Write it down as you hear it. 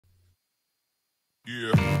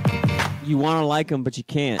Yeah. You want to like him, but you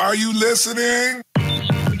can't. Are you listening?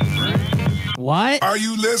 What? Are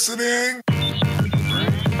you listening?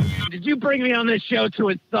 Did you bring me on this show to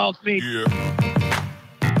insult me? Yeah.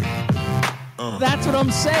 That's what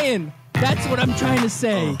I'm saying. That's what I'm trying to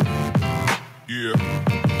say. Yeah.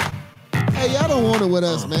 Hey, y'all don't want it with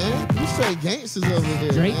us, man. We straight gangsters over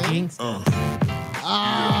here, Straight man.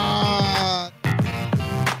 gangsters.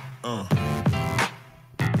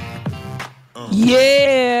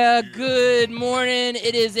 Yeah, good morning.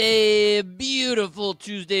 It is a beautiful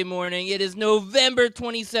Tuesday morning. It is November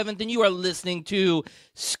 27th, and you are listening to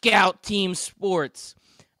Scout Team Sports.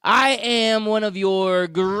 I am one of your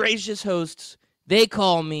gracious hosts. They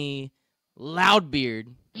call me Loudbeard.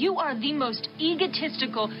 You are the most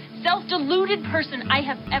egotistical, self-deluded person I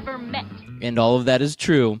have ever met. And all of that is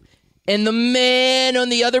true. And the man on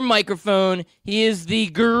the other microphone, he is the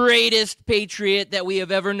greatest patriot that we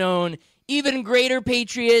have ever known. Even greater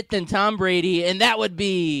patriot than Tom Brady, and that would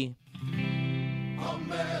be...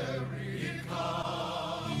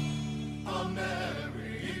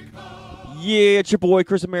 Yeah, it's your boy,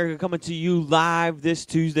 Chris America, coming to you live this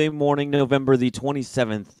Tuesday morning, November the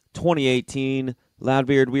 27th, 2018.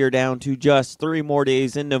 Loudbeard, we are down to just 3 more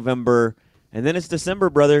days in November, and then it's December,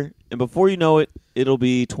 brother. And before you know it, it'll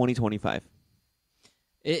be 2025.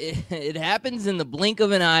 It happens in the blink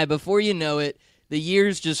of an eye. Before you know it, the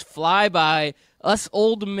years just fly by. Us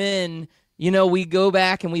old men, you know, we go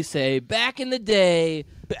back and we say, back in the day,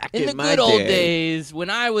 in the good old days, when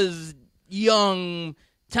I was young,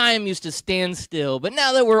 time used to stand still. But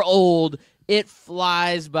now that we're old, it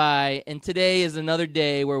flies by. And today is another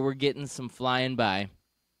day where we're getting some flying by.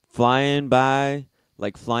 Flying by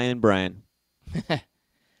like Flying Brian.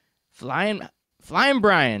 Flying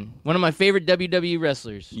Brian, one of my favorite WWE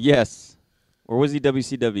wrestlers. Yes. Or was he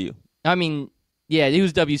WCW? I mean, yeah, he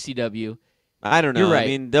was WCW. I don't know. You're right.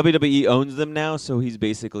 I mean, WWE owns them now, so he's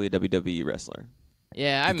basically a WWE wrestler.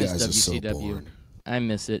 Yeah, I miss guys are so WCW. boring. I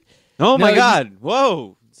miss it. Oh, No, my God.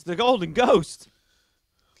 Whoa. It's the Golden Ghost.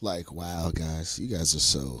 Like, wow, guys. You guys are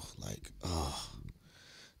so, like, oh.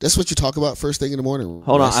 That's what you talk about first thing in the morning.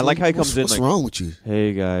 Hold on. I wrestling? like how he comes in What's like, wrong with you?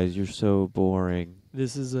 Hey, guys, you're so boring.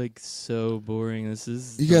 This is like so boring. This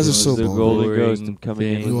is You guys are so the boring. Golden Ghost. I'm coming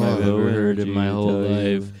in thing with my I've low ever heard in energy my to whole tell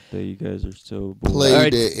you life. that you guys are so boring. Play All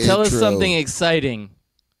right, the tell us intro. something exciting.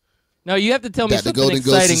 No, you have to tell me That the something Golden Ghost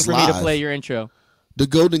exciting is for me to live. play your intro. The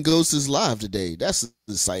Golden Ghost is live today. That's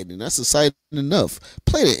exciting. That's exciting enough.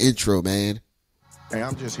 Play the intro, man. Hey,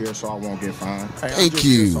 I'm just here so I won't get fined. Thank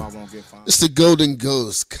you. It's the Golden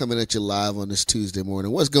Ghost coming at you live on this Tuesday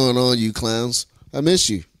morning. What's going on, you clowns? I miss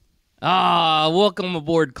you. Welcome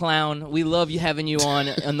aboard, clown. We love you having you on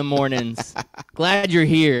in the mornings. Glad you're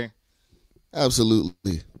here.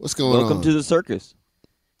 Absolutely. What's going on? Welcome to the circus.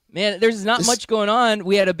 Man, there's not much going on.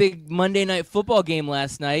 We had a big Monday night football game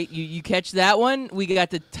last night. You catch that one? We got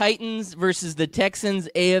the Titans versus the Texans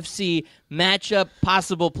AFC matchup,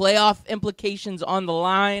 possible playoff implications on the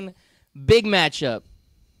line. Big matchup.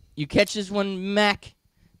 You catch this one, Mac?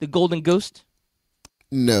 The Golden Ghost?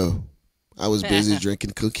 No. I was busy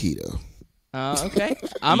drinking coquito. Okay.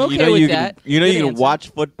 I'm You okay know with you that. Can, you know Good you can answer. watch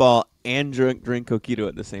football and drink coquito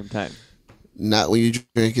at the same time. Not when you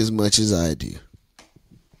drink as much as I do.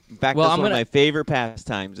 In fact, Well, that's I'm one of gonna- my favorite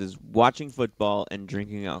pastimes is watching football and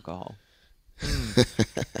drinking alcohol.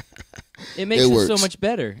 It makes It it so works. much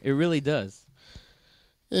better. It really does.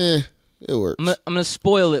 It works. I'm gonna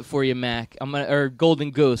spoil it for you, Mac. Or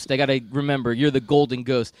Golden Ghost. I gotta remember, you're the Golden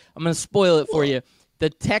Ghost. I'm gonna spoil it for you. The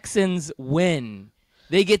Texans win.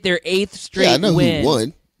 They get their 8th straight I know win. who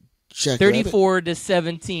won. Shaq Rabbit.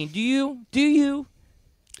 34-17. Do you?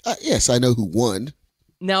 Yes, I know who won.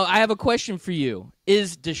 Now I have a question for you.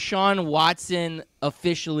 Is Deshaun Watson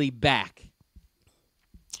officially back?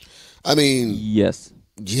 I mean, Yes.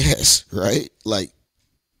 yes, right? Like,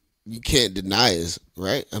 you can't deny it,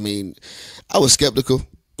 right? I mean, I was skeptical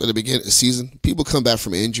at the beginning of the season. People come back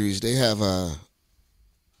from injuries. They have,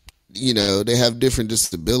 they have different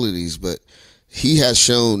disabilities, but he has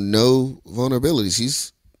shown no vulnerabilities.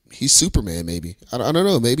 He's Superman, maybe. I don't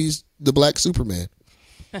know. Maybe he's the Black Superman.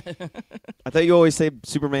 I thought you always say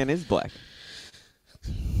Superman is black.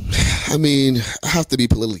 I mean, I have to be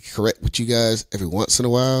politically correct with you guys every once in a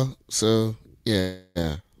while. So, yeah.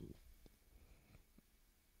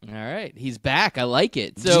 All right, he's back. I like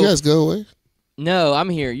it. Did So you guys go away? no, I'm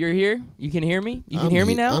here. You're here. You can hear me. You can hear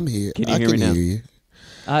me now. I'm here. Can you I hear can me now? hear you.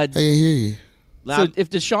 Uh, I can hear you. so if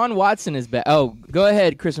Deshaun Watson is back, go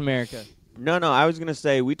ahead, Chris America. No, I was gonna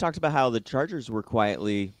say we talked about how the Chargers were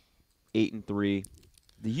quietly 8-3.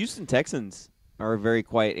 The Houston Texans are a very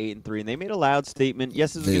quiet 8-3, and they made a loud statement.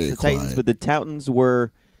 Yes, it was Very against the Titans, quiet. but the Titans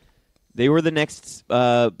were the next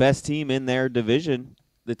best team in their division.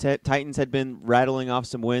 The Titans had been rattling off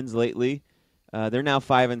some wins lately. They're now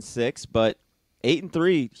 5-6, but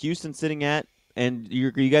 8-3. Houston sitting at, and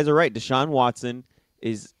you guys are right. Deshaun Watson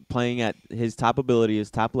is playing at his top ability, his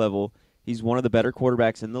top level. He's one of the better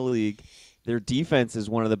quarterbacks in the league. Their defense is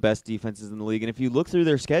one of the best defenses in the league. And if you look through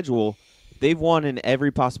their schedule, they've won in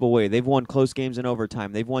every possible way. They've won close games in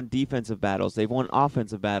overtime. They've won defensive battles. They've won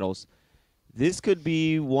offensive battles. This could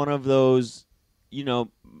be one of those, I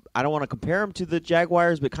don't want to compare them to the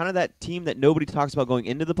Jaguars, but kind of that team that nobody talks about going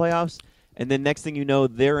into the playoffs. And then next thing you know,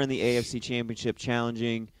 they're in the AFC Championship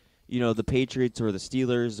challenging, the Patriots or the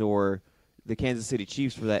Steelers or the Kansas City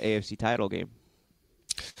Chiefs for that AFC title game.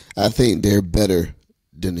 I think they're better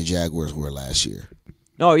than the Jaguars were last year.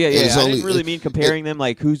 No, yeah. It's I only- didn't really mean comparing them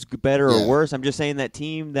like who's better or Yeah. worse. I'm just saying that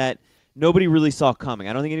team that nobody really saw coming.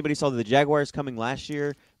 I don't think anybody saw the Jaguars coming last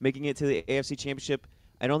year, making it to the AFC Championship.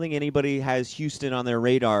 I don't think anybody has Houston on their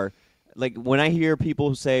radar. Like when I hear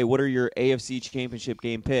people say, "What are your AFC Championship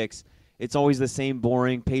game picks?" It's always the same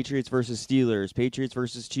boring Patriots versus Steelers, Patriots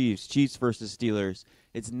versus Chiefs, Chiefs versus Steelers.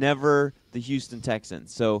 It's never the Houston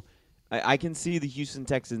Texans. So I can see the Houston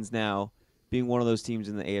Texans now being one of those teams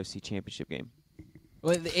in the AFC Championship game.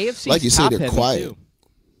 Well, the AFC Like you say, top they're heavy quiet. too.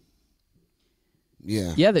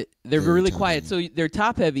 Yeah. Yeah, they're Very really top quiet. heavy. So they're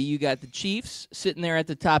top heavy. You got the Chiefs sitting there at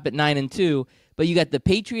the top at 9-2, but you got the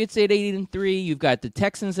Patriots at 8-3. You've got the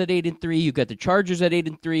Texans at 8-3. You've got the Chargers at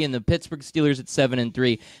 8-3, and the Pittsburgh Steelers at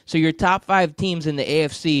 7-3. So your top 5 teams in the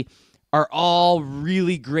AFC are all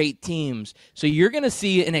really great teams. So you're going to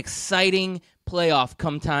see an exciting playoff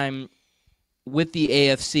come time with the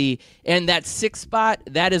AFC, and that 6th spot,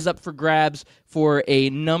 that is up for grabs for a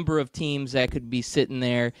number of teams that could be sitting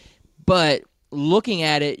there. But looking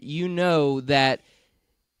at it, you know that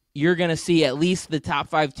you're going to see at least the top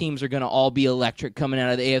 5 teams are going to all be electric coming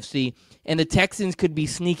out of the AFC, and the Texans could be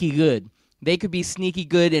sneaky good. They could be sneaky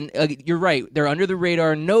good, and you're right. They're under the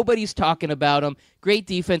radar. Nobody's talking about them. Great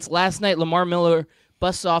defense. Last night, Lamar Miller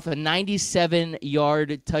busts off a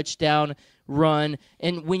 97-yard touchdown run.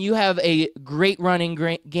 And when you have a great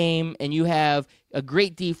running game and you have a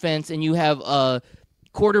great defense and you have a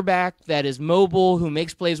quarterback that is mobile, who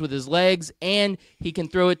makes plays with his legs, and he can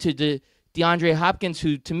throw it to DeAndre Hopkins,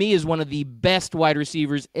 who to me is one of the best wide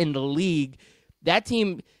receivers in the league, that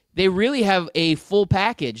team, they really have a full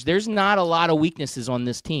package. There's not a lot of weaknesses on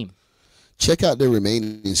this team. Check out their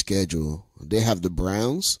remaining schedule. They have the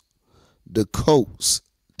Browns, the Colts,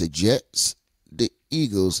 the Jets, the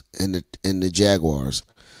Eagles, and the Jaguars.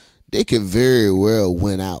 They could very well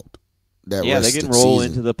win out that Yeah, rest they can of the roll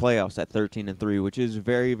season. into the playoffs at 13-3, which is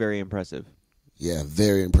very, very impressive. Yeah,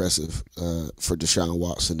 very impressive for Deshaun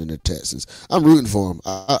Watson and the Texans. I'm rooting for him.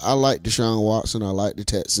 I like Deshaun Watson. I like the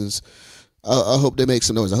Texans. I hope they make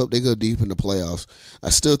some noise. I hope they go deep in the playoffs. I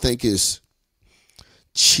still think it's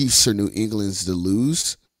Chiefs or New England's to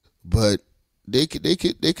lose, but they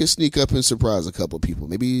could sneak up and surprise a couple people.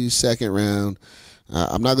 Maybe second round.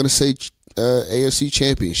 I'm not going to say AFC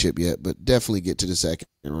Championship yet, but definitely get to the second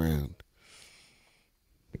round.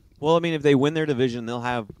 Well, I mean, if they win their division, they'll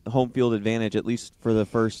have home field advantage at least for the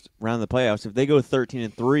first round of the playoffs. If they go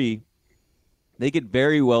 13-3, they could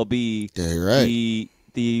very well be You're right.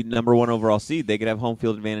 the number 1 overall seed. They could have home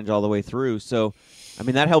field advantage all the way through. So, I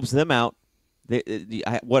mean, that helps them out. I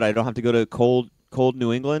don't have to go to cold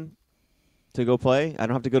New England to go play. I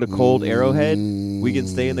don't have to go to cold Arrowhead. We can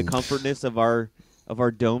stay in the comfortness of our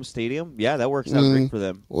dome stadium. Yeah, that works out great for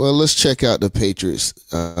them. Well, let's check out the Patriots'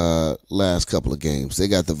 last couple of games. They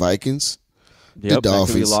got the Vikings, Yep, the that could be a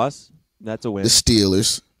Dolphins, loss. That's a win. the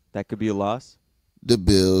Steelers, That could be a loss. the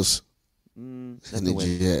Bills, That's and a the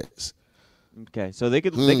win. Jets. Okay, so they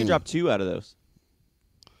could drop 2 out of those.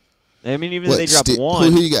 I mean, even if What, they drop Ste-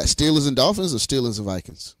 1. Who you got? Steelers and Dolphins or Steelers and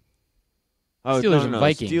Vikings? Oh, Steelers and no,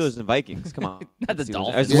 Vikings. Steelers and Vikings. Come on. Not the Steelers.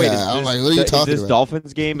 Dolphins. Wait, Yeah, I'm like, what are you talking is this about?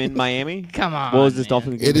 Dolphins game in Miami? Come on, Well, is this man.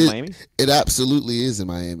 Dolphins game It in is. Miami? It absolutely is in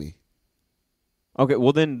Miami. Okay,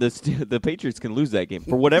 well then the Patriots can lose that game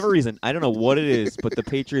for whatever reason. I don't know what it is, but the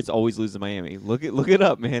Patriots always lose in Miami. Look it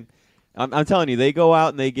up, man. I'm telling you, they go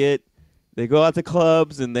out and they go out to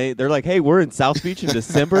clubs and they're like, hey, we're in South Beach in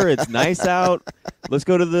December. It's nice out. Let's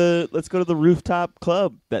go to the rooftop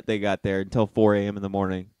club that they got there until 4 a.m. in the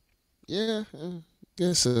morning. Yeah,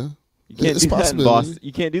 guess so. You can't It's do that in possibility. Boston.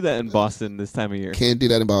 You can't do that in Boston this time of year. Can't do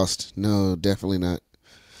that in Boston. No, definitely not.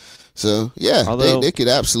 So yeah, Although- they could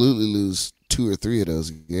absolutely lose 2 or 3 of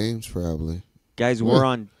those games probably. Guys, Yeah. we're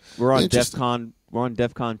on Interesting. DEFCON. We're on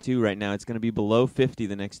DEFCON 2 right now. It's going to be below 50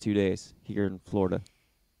 the next 2 days here in Florida. 2 right now. It's going to be below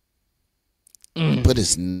 50 the next 2 days here in Florida. Guys, we're on DEFCON 2 right now. It's going to be below 50 the next 2 days here in Florida. 2 right now. It's going to be below 50 the next 2 days here in Florida. Guys, we're on DEFCON 2 right now. It's going to be below 50 the next 2 days here in Florida. But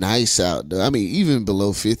it's nice out there. I mean, even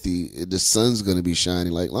below 50, the sun's going to be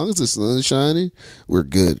shining. Like, long as the sun's shining, we're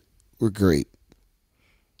good. We're great.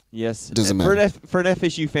 Yes. Doesn't For matter. an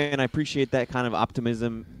FSU fan, I appreciate that kind of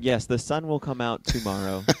optimism. Yes, the sun will come out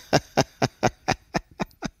tomorrow.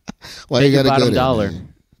 Why Bet you your got to go bottom there, dollar.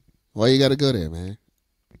 man? Why you got to go there, man?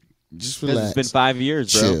 Just Because relax. it's been 5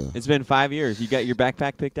 years, bro. Chill. It's been 5 years. You got your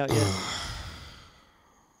backpack picked out yet?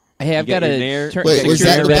 Hey, I've You got your a nair- turn. Wait, got was your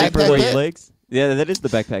that nair the ready for backpack those bet? legs? Yeah, that is the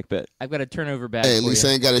backpack bet. I've got a turnover bag Hey, at for least you.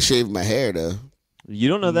 I ain't got to shave my hair, though. You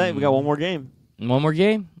don't know that. We got one more game. One more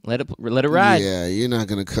game. Let it ride. Yeah, you're not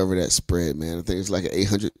going to cover that spread, man. I think it's like an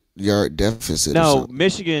 800-yard deficit or No, something.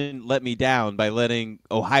 Michigan let me down by letting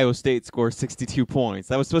Ohio State score 62 points.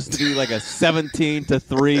 That was supposed to be like a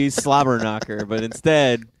 17-3 slobber knocker, but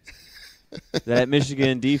instead, that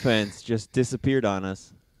Michigan defense just disappeared on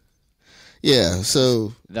us. Yeah,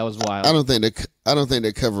 so That was wild. I don't think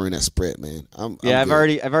they're covering that spread, man. I'm Yeah,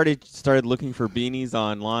 good. I've already started looking for beanies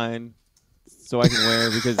online so I can wear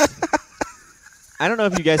because I don't know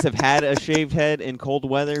if you guys have had a shaved head in cold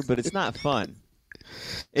weather, but it's not fun.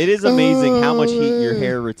 It is amazing how much heat your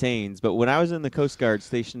hair retains. But when I was in the Coast Guard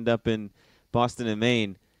stationed up in Boston and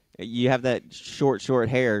Maine, you have that short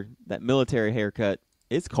hair, that military haircut.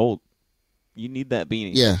 It's cold. You need that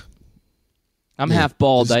beanie. Yeah. I'm Yeah, half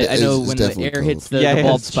bald. it's- I know it's when the definitely air hits cold. the, Yeah, the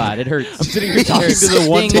bald it's spot, it hurts. I'm sitting here talking to the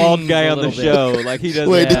one bald guy on the show like he doesn't.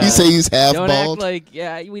 Wait, did he say he's half Don't bald? act like,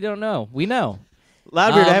 yeah, we don't know. We know.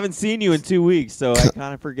 Loudbeard, I Um, haven't seen you in 2 weeks, so I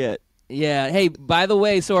kind of forget. Yeah. Hey, by the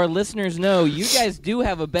way, so our listeners know, you guys do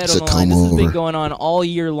have a bet So on the line. come This has been over. going on all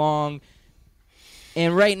year long.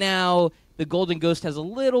 And right now, the Golden Ghost has a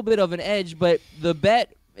little bit of an edge, but the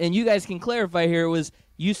bet, and you guys can clarify here, was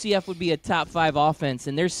UCF would be a top 5 offense,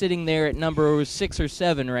 and they're sitting there at number 6 or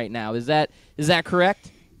 7 right now. Is that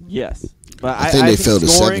correct? Yes, but I think they fell to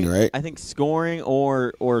scoring, 7, right? I think scoring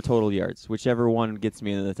or total yards, whichever one gets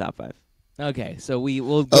me into the top 5. Okay, so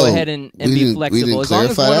we'll go ahead and we be didn't flexible. As long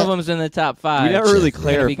as clarify one that? of them's in the top 5. We never really Check.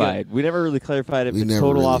 We're gonna be good. clarified. We never really clarified if We it's never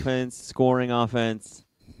total really- offense, scoring offense.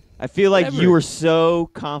 I feel like Whatever. you were so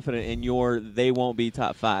confident in your they won't be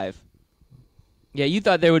top 5. Yeah, you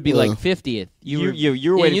thought there would be Well, like 50th. You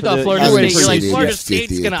were waiting you for thought the- Florida you were State. waiting You're for like the- Florida yeah,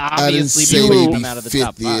 State's 50th. going to I didn't obviously say be they'd winning be them out of the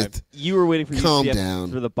top 5. 50th. You were waiting for Calm UCF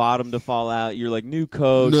down. for the bottom to fall out. You're like new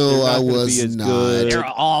coach. No, they're not I gonna was be as not. good. They're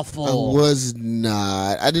awful. I was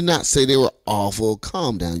not. I did not say they were awful.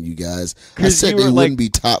 Calm down, you guys. I 'Cause said you they were wouldn't like- be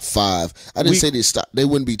top 5. I didn't We- say they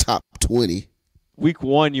wouldn't be top 20. Week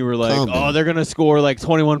 1, you were like, Calm down. they're gonna score like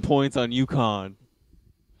 21 points on UConn.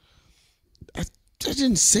 I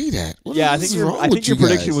didn't say that. What Yeah, I is think your wrong with your you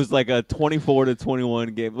prediction guys? was like a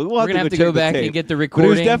 24-21 game. We'll We're going to have to check go the back tape. and get the But it recording.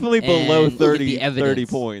 was definitely below and look at 30, the evidence. 30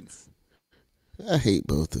 points. I hate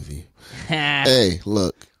both of you. Hey,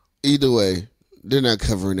 look. Either way, they're not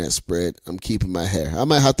covering that spread. I'm keeping my hair. I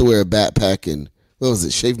might have to wear a backpack and what was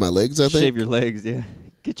it? Shave my legs. I think. Shave your legs, yeah.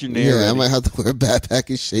 Get your nail Yeah, I ready. might have to wear a backpack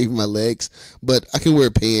and shave my legs, but I can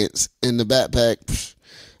wear pants in the backpack. Psh,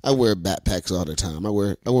 I wear backpacks all the time. I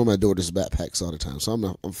wear my daughter's backpacks all the time, so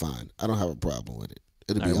I'm fine. I don't have a problem with it.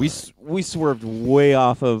 It'll All be right, all right. we swerved way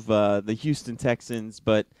off of the Houston Texans,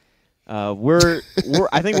 but we're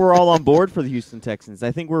I think we're all on board for the Houston Texans.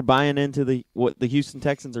 I think we're buying into what the Houston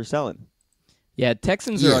Texans are selling. Yeah,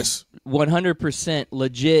 Texans Yes. are 100%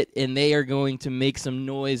 legit, and they are going to make some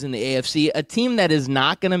noise in the AFC. A team that is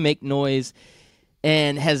not going to make noise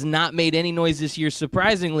and has not made any noise this year,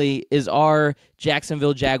 surprisingly, is our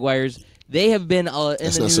Jacksonville Jaguars. They have been in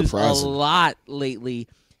That's the not news surprising. a lot lately.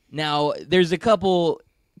 Now, there's a couple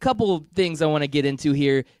things I want to get into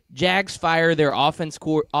here. Jags fire their offensive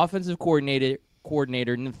coordinator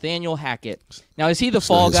Nathaniel Hackett. Now, is he the It's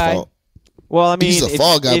not fall his guy? fault. Well, I mean, He's a if-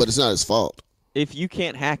 fall guy, if- but it's not his fault. if you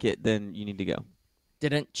can't hack it, then you need to go.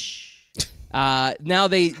 Didn't. Now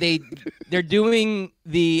they're doing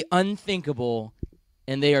the unthinkable,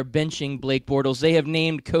 and they are benching Blake Bortles. They have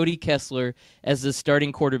named Cody Kessler as the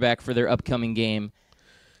starting quarterback for their upcoming game.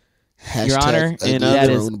 Hashtag Your Honor, ugly that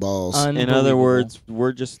is thrown balls. In other Unbelievable. words,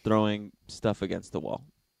 we're just throwing stuff against the wall.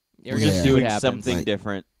 You're We're gonna just see what doing happens. something Like-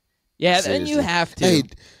 different. Yeah, and Seriously. you have to. Hey,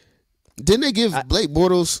 didn't they give Blake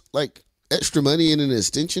Bortles like extra money in an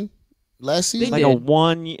extension last season? Like did. a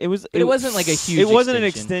one. It was. But it wasn't like a huge. It wasn't an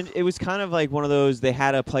extension. extent. It was kind of like one of those. They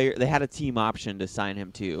had a team option to sign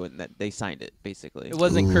him to, and that they signed it basically. It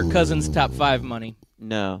wasn't Kirk Cousins' top 5 money.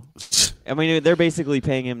 No, I mean they're basically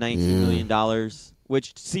paying him $19 million,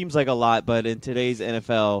 which seems like a lot, but in today's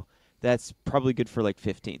NFL, that's probably good for like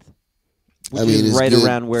 15th, which I mean, is it's right good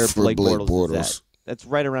around where for Blake Blake Bortles is Bortles. at. That's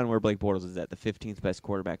right around where Blake Bortles is at, the 15th best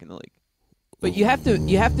quarterback in the league. But you have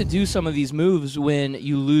to do some of these moves when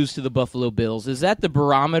you lose to the Buffalo Bills. Is that the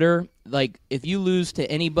barometer? Like, if you lose to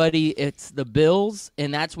anybody, it's the Bills,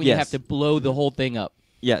 and that's when you have to blow the whole thing up.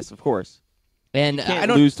 Yes, of course. And You can't I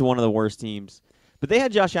don't lose to one of the worst teams. But they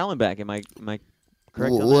had Josh Allen back. Am I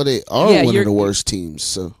correct? on Well, that? they are Yeah, one of you're- the worst teams.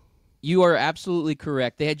 So You are absolutely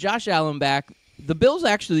correct. They had Josh Allen back. The Bills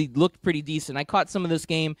actually looked pretty decent. I caught some of this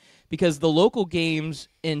game because the local games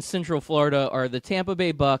in Central Florida are the Tampa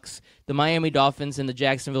Bay Bucks, the Miami Dolphins, and the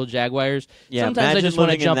Jacksonville Jaguars. Yeah, Sometimes I imagine just want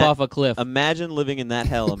to living in jump that- off a cliff. Imagine living in that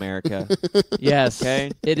hell, America. Yes. Okay.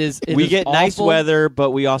 It is. We is get nice awful. weather,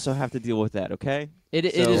 but we also have to deal with that, okay?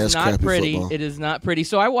 It So- is That's not crappy pretty. football. It is not pretty.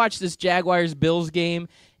 So I watched this Jaguars-Bills game,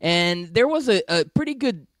 and there was a pretty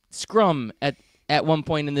good scrum at one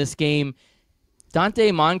point in this game.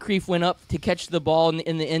 Dante Moncrief went up to catch the ball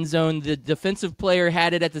in the end zone. The defensive player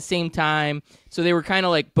had it at the same time, so they were kind of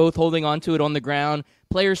like both holding onto it on the ground.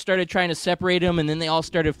 Players started trying to separate them, and then they all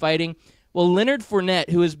started fighting. Well, Leonard Fournette,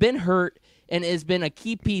 who has been hurt and has been a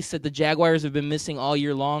key piece that the Jaguars have been missing all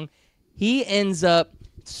year long, he ends up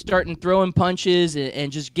starting throwing punches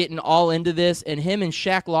and just getting all into this. And him and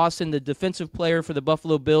Shaq Lawson, the defensive player for the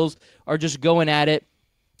Buffalo Bills, are just going at it.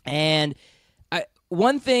 And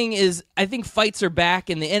one thing is, I think fights are back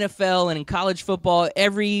in the NFL and in college football.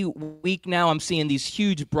 Every week now I'm seeing these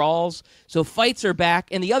huge brawls. So fights are back.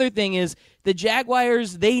 And the other thing is, the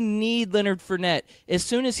Jaguars, they need Leonard Fournette. As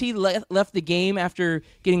soon as he left the game after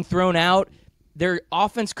getting thrown out, their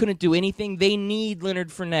offense couldn't do anything. They need Leonard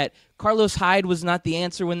Fournette. Carlos Hyde was not the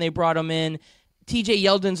answer when they brought him in. TJ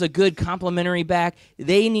Yeldon's a good complimentary back.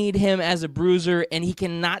 They need him as a bruiser, and he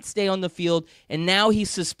cannot stay on the field. And now he's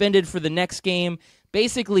suspended for the next game,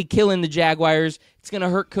 basically killing the Jaguars. It's going to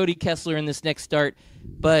hurt Cody Kessler in this next start.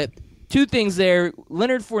 But two things there.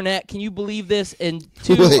 Leonard Fournette, can you believe this? And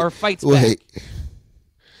two, our fights back.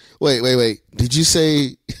 Wait. Did you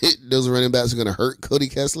say those running backs are going to hurt Cody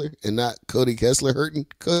Kessler and not Cody Kessler hurting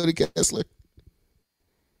Cody Kessler?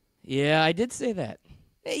 Yeah, I did say that.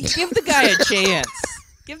 Hey, give the guy a chance.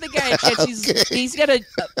 Give the guy a chance. He's got a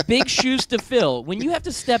big shoes to fill. When you have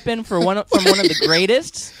to step in from one of the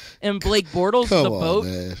greatest, and Blake Bortles Come the on, boat,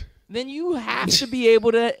 man. then you have to be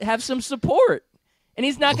able to have some support. And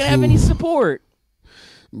he's not going to have any support.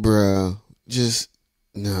 Bruh, just,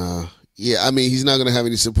 nah. Yeah, I mean, he's not going to have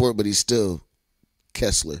any support, but he's still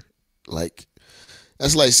Kessler. Like,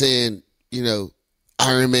 that's like saying,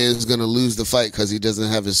 Iron Man's going to lose the fight because he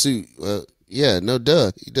doesn't have a suit. Well, yeah, no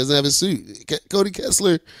duh. He doesn't have a suit. Cody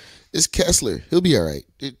Kessler is Kessler. He'll be all right.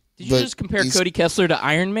 Did you just compare Cody Kessler to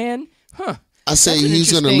Iron Man? Huh. I say That's an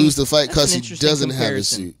he's going to interesting- lose the fight that's because an he interesting doesn't have a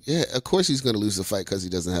comparison. suit. Yeah, of course he's going to lose the fight because he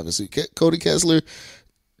doesn't have a suit. Cody Kessler.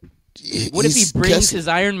 What if he he's brings Kessler. his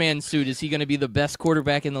Iron Man suit? Is he going to be the best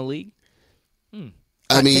quarterback in the league?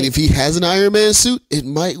 I mean, if he has an Iron Man suit, it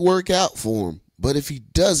might work out for him. But if he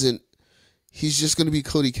doesn't, he's just going to be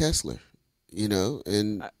Cody Kessler,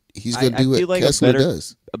 and he's going to do feel what like Kessler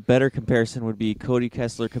does. a better comparison would be Cody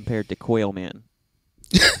Kessler compared to Quail Man.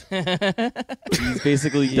 He's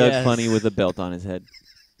basically Doug Yes. Funny with a belt on his head.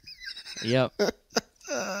 Yep.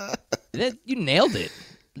 You nailed it.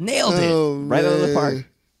 Nailed it. Oh, Right out of the park. man.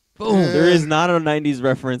 Boom. There is not a 90s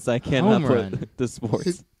reference I cannot Home put run. to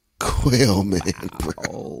sports. Quail man,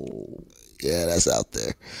 bro. Yeah, that's out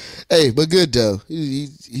there. Hey, but good though.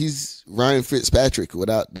 He's Ryan Fitzpatrick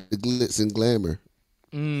without the glitz and glamour.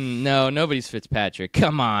 No, nobody's Fitzpatrick.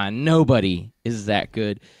 Come on. Nobody is that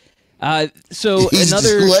good. So He's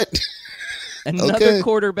another what? Another Okay.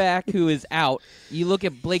 quarterback who is out. You look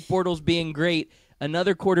at Blake Bortles being great.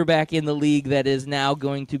 Another quarterback in the league that is now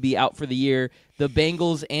going to be out for the year. The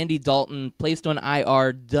Bengals, Andy Dalton, placed on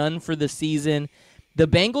IR, done for the season. The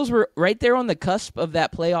Bengals were right there on the cusp of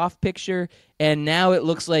that playoff picture, and now it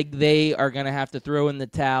looks like they are going to have to throw in the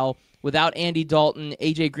towel. Without Andy Dalton,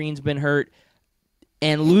 A.J. Green's been hurt,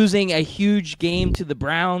 and losing a huge game to the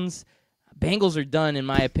Browns, Bengals are done, in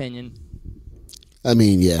my opinion. I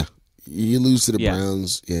mean, yeah. You lose to the Yeah.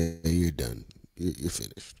 Browns, yeah, you're done. You're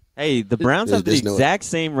finished. Hey, the Browns have the There's no- exact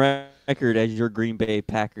same record as your Green Bay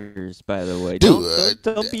Packers, by the way. Dude,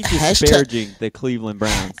 Don't be hashtag- disparaging the Cleveland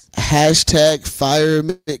Browns. Hashtag fire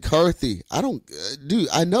McCarthy. I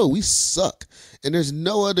know we suck. And there's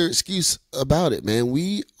no other excuse about it, man.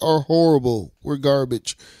 We are horrible. We're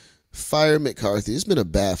garbage. Fire McCarthy. It's been a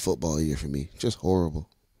bad football year for me. Just horrible.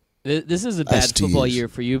 This is a That's bad 2 football years. year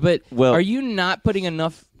for you, but Well- are you not putting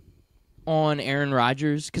enough on Aaron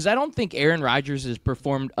Rodgers? Because I don't think Aaron Rodgers has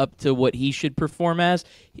performed up to what he should perform as.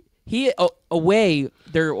 Their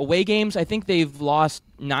away games, I think they've lost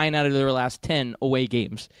 9 out of their last 10 away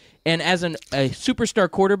games. And as a superstar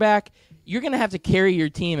quarterback, you're going to have to carry your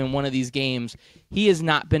team in one of these games. He has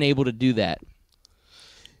not been able to do that.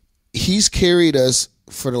 He's carried us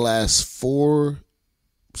for the last 4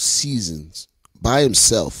 seasons by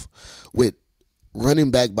himself with running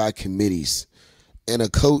back by committees and a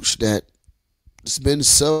coach that's been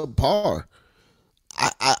subpar.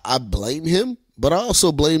 I blame him, but I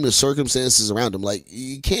also blame the circumstances around him. Like,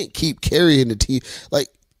 you can't keep carrying the team. Like,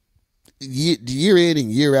 year in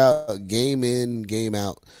and year out, game in, game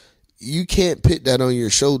out. You can't put that on your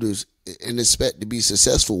shoulders and expect to be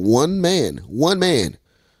successful. One man.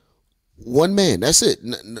 That's it.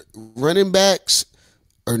 Running backs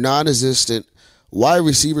are non-existent. Wide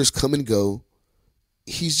receivers come and go.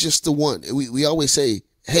 He's just the one. We always say,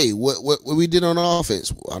 hey, what we did on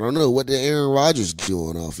offense? I don't know. What did Aaron Rodgers do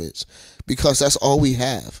on offense? Because that's all we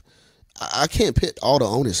have. I can't put all the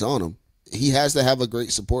onus on him. He has to have a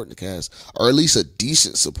great supporting cast, or at least a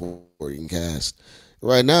decent supporting cast.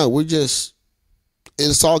 Right now,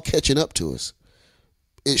 it's all catching up to us.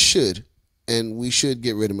 It should, and we should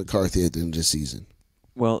get rid of McCarthy at the end of the season.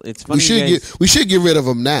 Well, it's funny. We should get rid of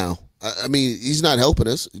him now. I mean, he's not helping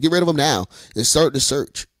us. Get rid of him now and start the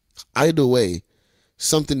search. Either way,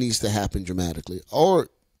 something needs to happen dramatically. Or,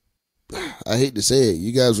 I hate to say it,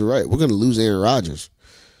 you guys were right. We're going to lose Aaron Rodgers.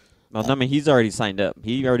 Well, I mean, he's already signed up.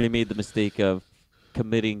 He already made the mistake of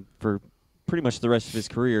committing for pretty much the rest of his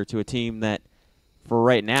career to a team that, for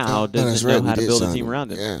right now, doesn't know how to build a team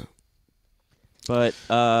around him. Yeah. But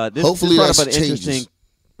Hopefully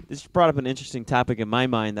this brought up an interesting topic in my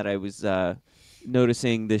mind that I was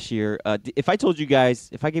noticing this year. If I gave you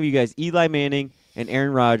guys Eli Manning and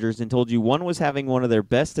Aaron Rodgers and told you one was having one of their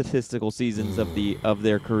best statistical seasons of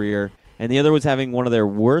their career and the other was having one of their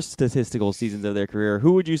worst statistical seasons of their career,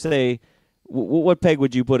 who would you say? What peg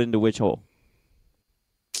would you put into which hole?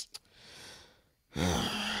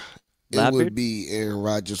 It would be Aaron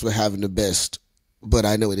Rodgers for having the best, but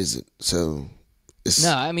I know it isn't. So it's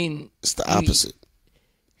the opposite.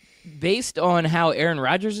 Based on how Aaron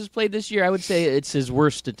Rodgers has played this year, I would say it's his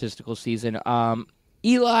worst statistical season.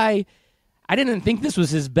 Eli, I didn't think this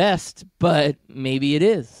was his best, but maybe it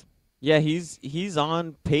is. Yeah, he's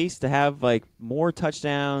on pace to have like more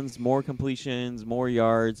touchdowns, more completions, more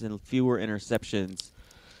yards, and fewer interceptions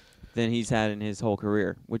than he's had in his whole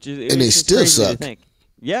career, which is and they still suck. To think.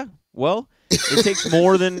 Yeah, well, it takes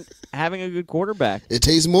more than having a good quarterback. It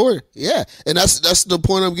takes more, yeah, and that's the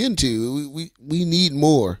point I'm getting to. We need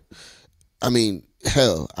more. I mean,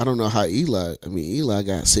 hell, I don't know how Eli. I mean, Eli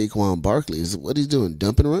got Saquon Barkley. Is what he's doing?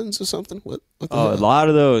 Dumping runs or something? What the hell? A lot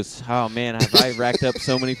of those. Oh man, have I racked up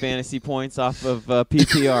so many fantasy points off of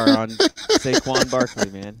PPR on Saquon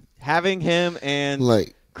Barkley, man. Having him and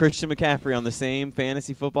Christian McCaffrey on the same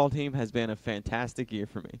fantasy football team has been a fantastic year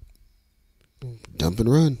for me. Dumping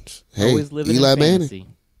runs. Hey, always living Eli in fantasy.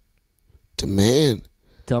 Manning. The man.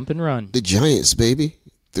 Dump and run. The Giants, baby.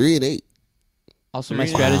 3-8. Also, my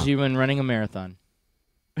strategy when running a marathon.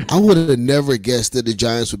 I would have never guessed that the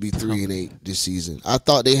Giants would be 3-8 this season. I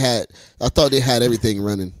thought they had everything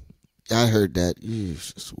running. I heard that.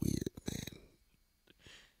 It's just weird,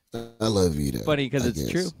 man. I love you, though. Funny because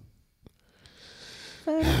it's true.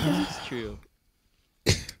 Funny because it's true.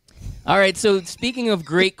 All right, so speaking of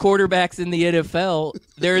great quarterbacks in the NFL,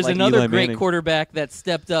 there is another great quarterback that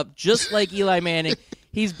stepped up just like Eli Manning.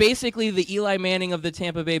 He's basically the Eli Manning of the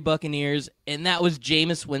Tampa Bay Buccaneers, and that was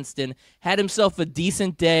Jameis Winston. Had himself a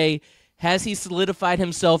decent day. Has he solidified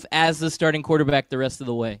himself as the starting quarterback the rest of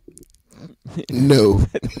the way? No.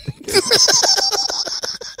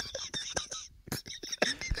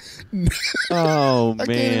 Oh, I man.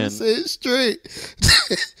 can't even say it straight.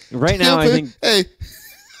 Right now, I think... Hey.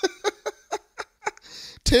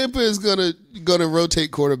 Tampa is gonna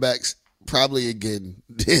rotate quarterbacks probably again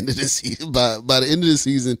at the end of the season. By the end of the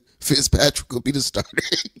season, Fitzpatrick will be the starter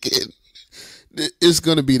again. It's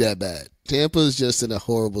gonna be that bad. Tampa is just in a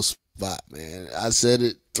horrible spot, man. I said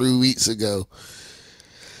it 3 weeks ago.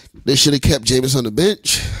 They should have kept Jameis on the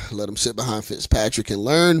bench, let him sit behind Fitzpatrick and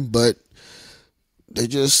learn, but they're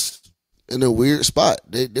just in a weird spot.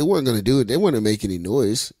 They weren't gonna do it. They weren't gonna make any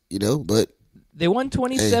noise, but they won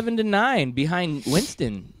 27-9 behind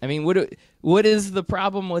Winston. I mean, what is the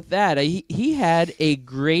problem with that? He had a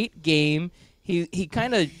great game. He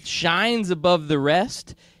kind of shines above the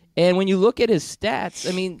rest. And when you look at his stats,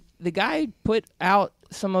 I mean, the guy put out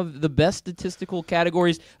some of the best statistical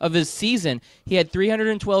categories of his season. He had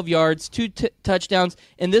 312 yards, 2 touchdowns,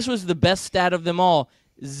 and this was the best stat of them all,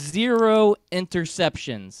 0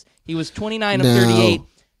 interceptions. He was 29 of 38.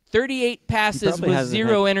 38 passes with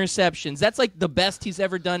 0 interceptions. That's like the best he's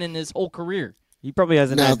ever done in his whole career. He probably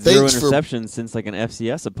hasn't had 0 interceptions since like an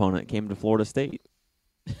FCS opponent came to Florida State.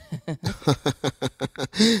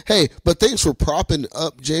 Hey, but thanks for propping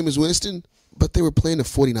up Jameis Winston. But they were playing the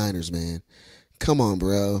 49ers, man. Come on,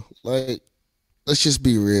 bro. Like, let's just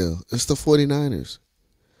be real. It's the 49ers.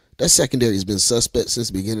 That secondary has been suspect since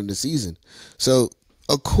the beginning of the season. So,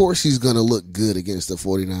 of course he's going to look good against the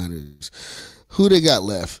 49ers. Who they got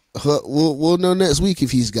left? We'll know next week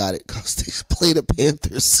if he's got it because they play the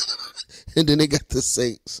Panthers. And then they got the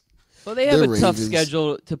Saints. Well, they have The a tough Ravens.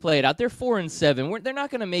 schedule to play it out. They're 4-7. They're not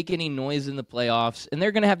going to make any noise in the playoffs, and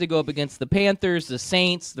they're going to have to go up against the Panthers, the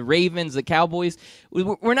Saints, the Ravens, the Cowboys.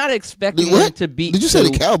 We're not expecting them What? to beat. Did you say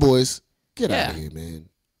the Cowboys? Get out Yeah. of here, man.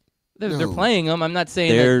 They're No. playing them. I'm not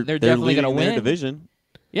saying They're that they're definitely going to leading their win. division.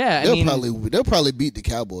 Yeah, I They'll mean, probably beat the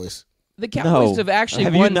Cowboys. the Cowboys No. have actually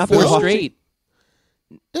Have you won not been 4 watching? straight.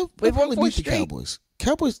 They'll They've won probably 4 beat the straight. Cowboys.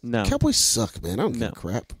 Cowboys No. Cowboys suck, man. I don't No. give a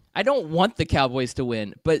crap. I don't want the Cowboys to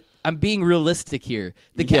win, but I'm being realistic here.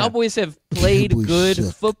 The Yeah. Cowboys have played Cowboys good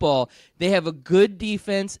suck. football. They have a good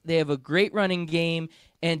defense. They have a great running game,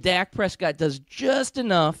 and Dak Prescott does just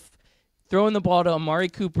enough throwing the ball to Amari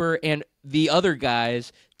Cooper and the other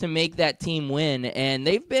guys to make that team win. And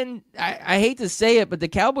they've been, I hate to say it, but the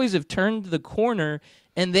Cowboys have turned the corner,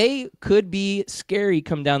 and they could be scary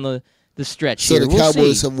come down the stretch So here. the We'll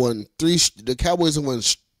Cowboys see. have won three. The Cowboys have won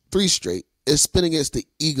 3 straight. It's been against the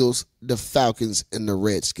Eagles, the Falcons, and the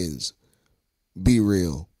Redskins. Be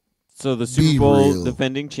real. So the Be Super Bowl real.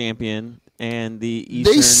 defending champion and the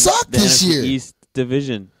Eastern, suck the this NFC year. East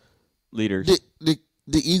division leaders. The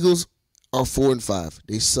Eagles are 4-5.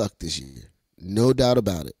 They suck this year, no doubt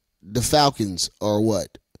about it. The Falcons are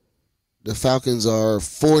what? The Falcons are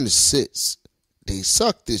 4-6. They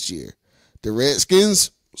suck this year. The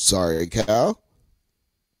Redskins, sorry, Cal.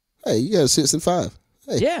 Hey, you guys 6-5.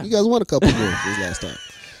 Hey, Yeah. you guys won a couple more this last time.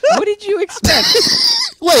 What did you expect?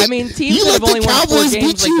 Wait, I mean, teams you that let have only the won 4 Cowboys games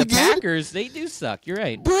beat like you the again? Packers, they do suck. You're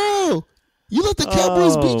right. Bro, you let the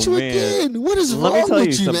Cowboys beat you Oh, man. again. What is Let me wrong tell you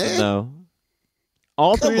with you, something man? though.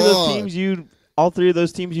 All Come three of those on.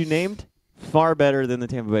 teams you named, far better than the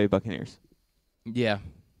Tampa Bay Buccaneers. Yeah.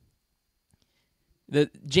 The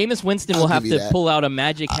Jameis Winston I'll will have give you to that. pull out a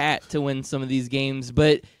magic hat to win some of these games,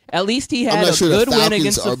 but at least he I'm had not a sure the good win Falcons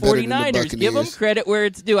against the are better than the 49ers. Give him Buccaneers. credit where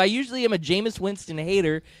it's due. I usually am a Jameis Winston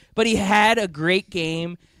hater, but he had a great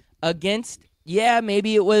game against,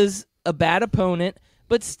 maybe it was a bad opponent,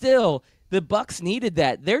 but still, the Bucs needed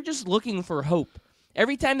that. They're just looking for hope.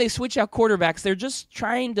 Every time they switch out quarterbacks, they're just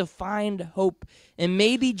trying to find hope. And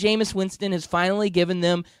maybe Jameis Winston has finally given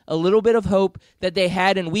them a little bit of hope that they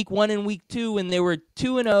had in week 1 and week 2 when they were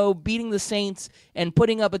 2-0, beating the Saints and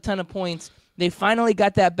putting up a ton of points. They finally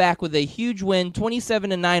got that back with a huge win,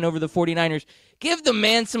 27-9 over the 49ers. Give the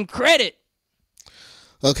man some credit.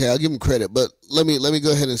 Okay, I'll give him credit, but let me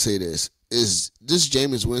go ahead and say this: is this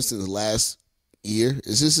Jameis Winston's last year?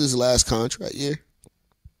 Is this his last contract year?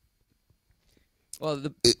 Well,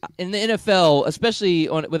 in the NFL, especially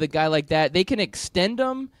with a guy like that, they can extend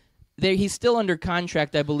him. He's still under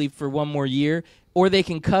contract, I believe, for 1 more year, or they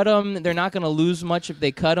can cut him. They're not going to lose much if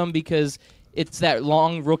they cut him because it's that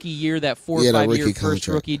long rookie year, that 4 or Yeah, that 5 year rookie first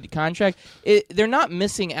contract. rookie contract. They're not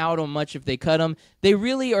missing out on much if they cut him. They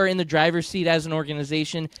really are in the driver's seat as an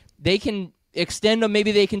organization. They can extend them.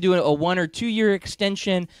 Maybe they can do a 1 or 2 year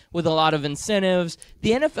extension with a lot of incentives.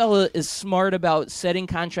 The NFL is smart about setting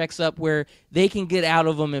contracts up where they can get out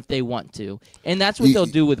of them if they want to, and that's what they'll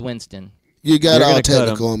do with Winston. You got You're all gonna cut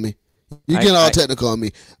technical on me. You I- get all I- technical on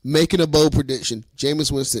me. Making a bold prediction: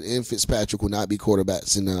 Jameis Winston and Fitzpatrick will not be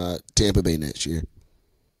quarterbacks in Tampa Bay next year.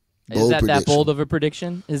 Is that prediction. bold of a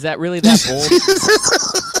prediction? Is that really that bold?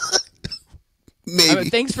 Maybe. I mean,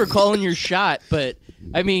 thanks for calling your shot, but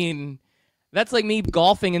I mean, that's like me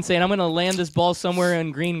golfing and saying I'm going to land this ball somewhere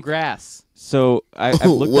in green grass. So I've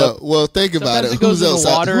looked well, up. well, think about Sometimes it. it goes Who's in else the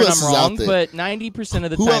water out, who and else I'm is out wrong, there? but 90% of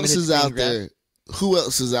the Who time else it's is green out grass. there? Who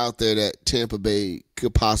else is out there that Tampa Bay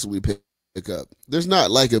could possibly pick up? There's not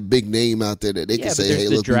like a big name out there that they Yeah, can but say, there's "Hey,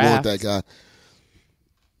 the look, we want draft. that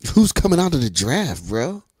guy." Who's coming out of the draft,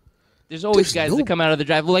 bro? There's always There's guys no- that come out of the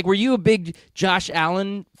drive. Like, were you a big Josh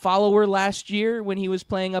Allen follower last year when he was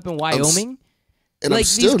playing up in Wyoming? And I'm Like,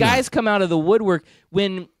 still these guys not. come out of the woodwork.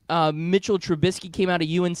 When Mitchell Trubisky came out of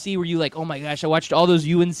UNC, were you like, oh my gosh, I watched all those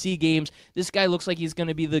UNC games. This guy looks like he's going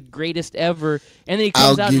to be the greatest ever. And then he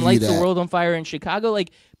comes I'll out give and you lights the that. world on fire in Chicago.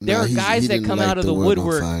 Like, there No, are he guys that didn't come light out of the world on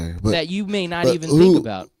woodwork fire, but- that you may not but even who- think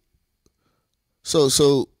about.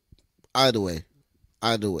 So either way,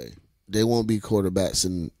 they won't be quarterbacks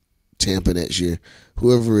in Tampa next year.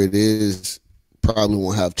 Whoever it is probably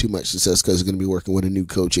won't have too much success because they're going to be working with a new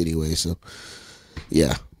coach anyway. So,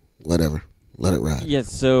 yeah, whatever. Let it ride. Yeah,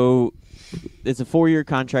 so it's a 4-year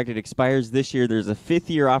contract. It expires this year. There's a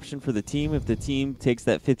 5th-year option for the team. If the team takes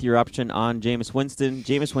that 5th-year option on Jameis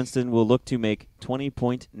Winston will look to make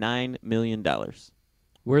 $20.9 million.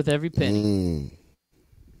 Worth every penny.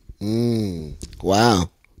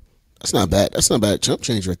 Wow. That's not bad. That's not bad chump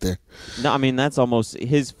change right there. No, I mean, that's almost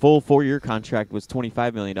his full 4-year contract was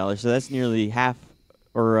 $25 million. So that's nearly half,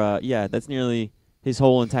 that's nearly his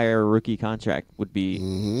whole entire rookie contract would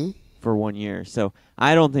be for 1 year. So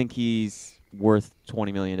I don't think he's worth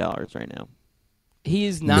 $20 million right now. He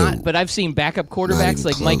is not, No. but I've seen backup quarterbacks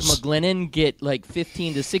like Mike close. McGlennon get like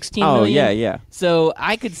 15 to 16 Oh, million. yeah. So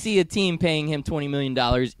I could see a team paying him $20 million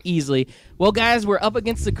easily. Well, guys, we're up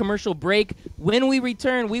against the commercial break. When we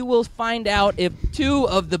return, we will find out if 2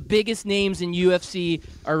 of the biggest names in UFC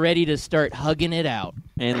are ready to start hugging it out.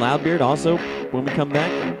 And Loudbeard also, when we come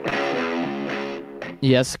back,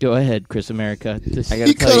 Yes, go ahead, Chris America. I got to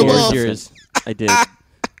He tell cut you him guys off. yours. I did.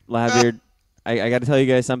 Loudbeard, I got to tell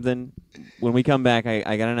you guys something. When we come back, I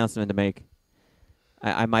got an announcement to make.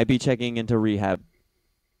 I might be checking into rehab.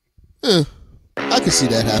 I can see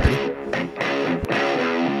that happening.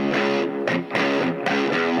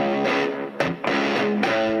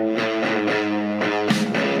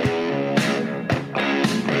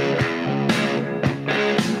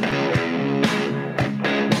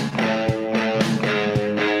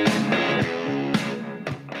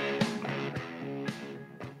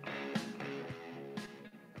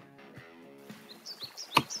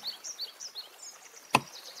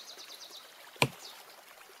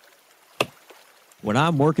 When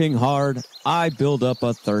I'm working hard, I build up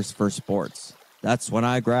a thirst for sports. That's when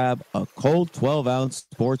I grab a cold 12-ounce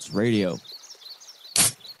sports radio.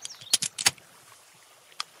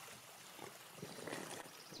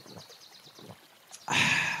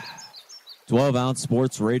 "12-ounce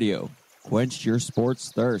sports radio. Quench your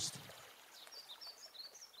sports thirst."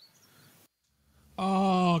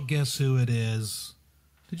 Oh, guess who it is?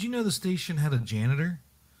 Did you know the station had a janitor?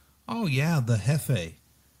 Oh, yeah, the Jefe,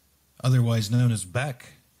 otherwise known as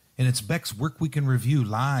Beck. And it's Beck's Work Week in Review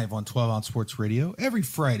live on 12-Ounce Sports Radio every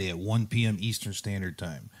Friday at 1 p.m. Eastern Standard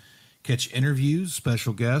Time. Catch interviews,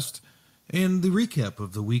 special guests, and the recap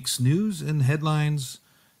of the week's news and headlines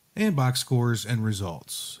and box scores and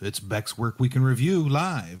results. It's Beck's Work Week in Review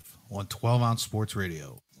live on 12-Ounce Sports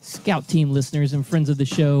Radio. Scout Team listeners and friends of the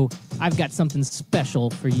show, I've got something special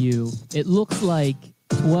for you. It looks like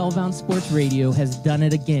 12-Ounce Sports Radio has done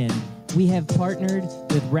it again. We have partnered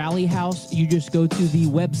with Rally House. You just go to the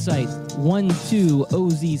website,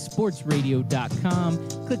 12ozsportsradio.com.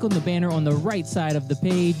 Click on the banner on the right side of the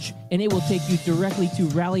page, and it will take you directly to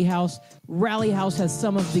Rally House. Rally House has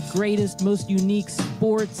some of the greatest, most unique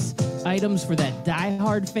sports items for that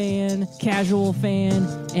diehard fan, casual fan,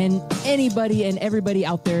 and anybody and everybody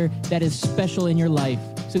out there that is special in your life.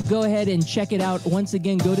 So go ahead and check it out. Once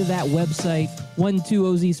again, go to that website,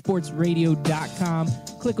 12ozsportsradio.com.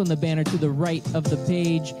 Click on the banner to the right of the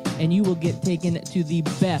page, and you will get taken to the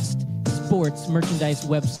best sports merchandise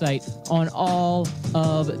website on all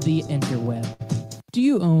of the interweb. Do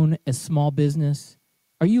you own a small business?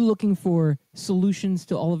 Are you looking for solutions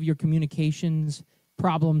to all of your communications,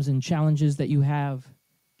 problems, and challenges that you have?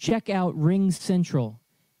 Check out Ring Central.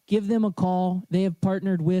 Give them a call. They have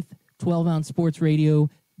partnered with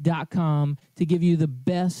 12ouncesportsradio.com to give you the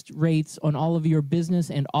best rates on all of your business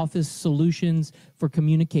and office solutions for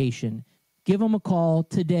communication. Give them a call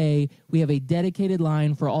today. We have a dedicated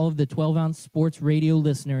line for all of the 12-ounce sports radio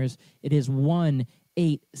listeners. It is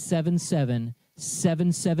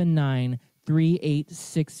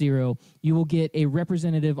 1-877-779-3860. You will get a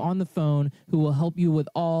representative on the phone who will help you with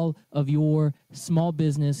all of your small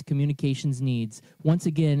business communications needs. Once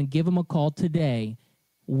again, give them a call today,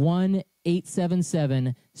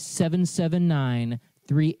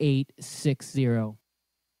 1-877-779-3860.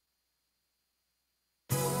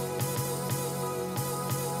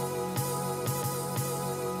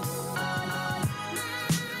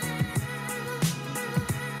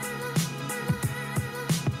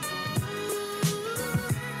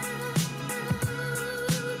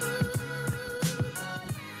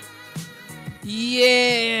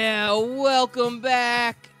 Yeah, welcome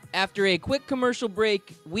back. After a quick commercial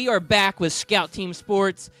break, we are back with Scout Team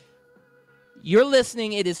Sports. You're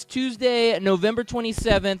listening. It is Tuesday, November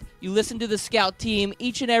 27th. You listen to the Scout Team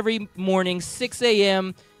each and every morning, 6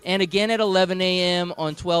 a.m. and again at 11 a.m.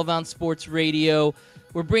 on 12-Ounce Sports Radio.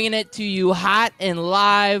 We're bringing it to you hot and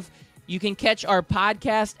live. You can catch our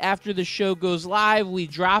podcast after the show goes live. We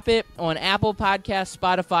drop it on Apple Podcasts,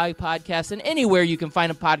 Spotify Podcasts, and anywhere you can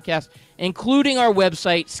find a podcast, including our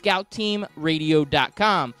website,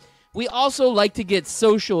 scoutteamradio.com. We also like to get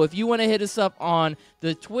social. If you want to hit us up on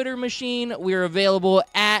the Twitter machine, we're available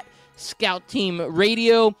at Scout Team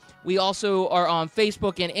Radio. We also are on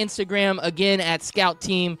Facebook and Instagram, again, at Scout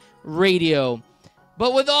Team Radio.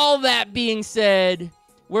 But with all that being said,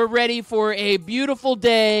 we're ready for a beautiful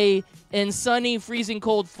day in sunny, freezing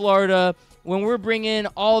cold Florida when we're bringing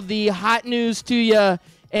all the hot news to you.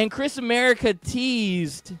 And Chris America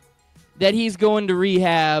teased that he's going to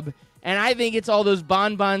rehab. And I think it's all those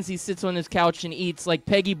bonbons he sits on his couch and eats like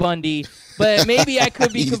Peggy Bundy. But maybe I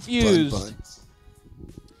could be confused.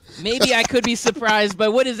 Maybe I could be surprised by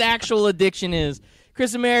what his actual addiction is.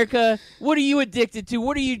 Chris America, what are you addicted to?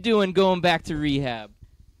 What are you doing going back to rehab?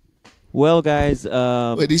 Well, guys.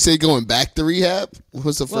 Wait, did he say going back to rehab? What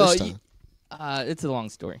was the first time? It's a long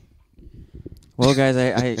story. Well, guys,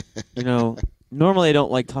 I normally I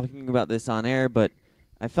don't like talking about this on air, but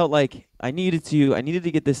I felt like I needed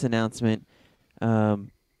to get this announcement.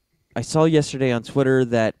 I saw yesterday on Twitter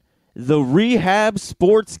that the Rehab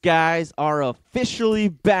Sports guys are officially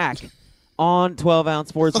back on 12-ounce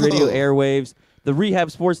Sports Radio airwaves. The Rehab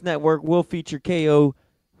Sports Network will feature KO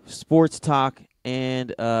Sports Talk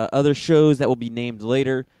and other shows that will be named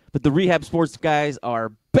later. But the Rehab Sports guys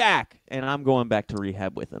are back, and I'm going back to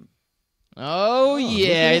rehab with them. Oh,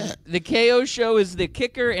 yeah. The KO show is the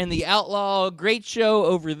kicker and the outlaw. Great show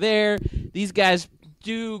over there. These guys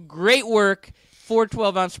do great work for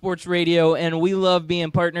 12-ounce Sports Radio, and we love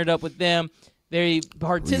being partnered up with them. They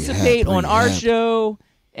participate on our show,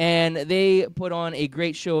 and they put on a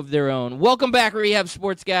great show of their own. Welcome back, Rehab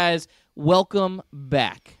Sports guys. Welcome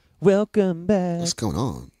back. Welcome back. What's going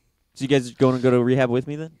on? So you guys going to go to rehab with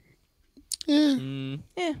me then?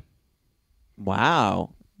 Yeah.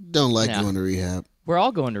 Wow. Don't like going to rehab. We're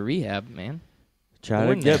all going to rehab, man. Try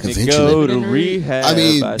to get me Eventually. go to rehab. I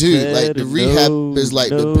mean, dude, said like the rehab is like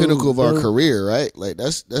the pinnacle of our career, right? Like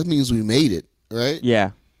that means we made it, right?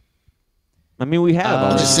 Yeah. I mean, we have.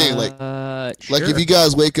 I'm just saying, like sure. if you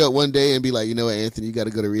guys wake up one day and be like, you know what, Anthony, you got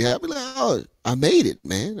to go to rehab. Be like, oh, I made it,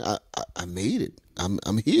 man. I made it.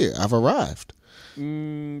 I'm here. I've arrived.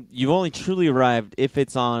 You've only truly arrived if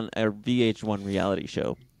it's on a VH1 reality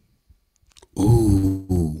show.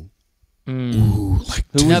 Ooh, like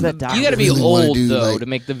who was that doctor? You got to be really old do, to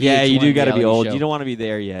make the VH1 Yeah, you do got to be reality old. show. You don't want to be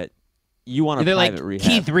there yet. You want a They're private like, rehab.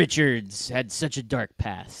 Keith Richards had such a dark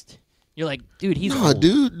past. You're like, dude, he's no, old.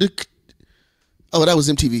 dude. That was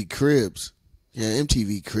MTV Cribs. Yeah,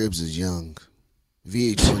 MTV Cribs is young.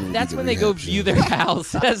 VH1. That's when they go view their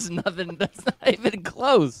house. That's nothing. That's not even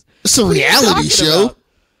close. It's a reality show. About?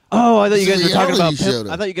 Oh, I thought you It's a guys were talking about. reality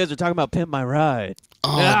show, I thought you guys were talking about Pimp My Ride.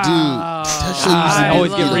 Oh, dude. That show used to I be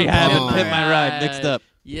always get love rehab and bomb. Pimp My Ride mixed up.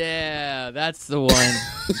 Yeah, that's the one.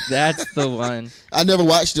 That's the one. I never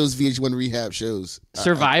watched those VH1 rehab shows.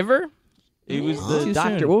 Survivor? It was Too the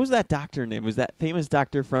doctor. soon. What was that doctor name? Was that famous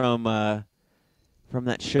doctor from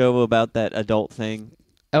that show about that adult thing?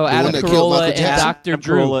 Oh, one Adam that killed Carolla Michael and Jackson? Dr. Adam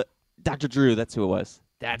Drew. Carolla. Dr. Drew, that's who it was.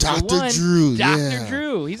 That's the Dr. one. Drew, Dr. yeah.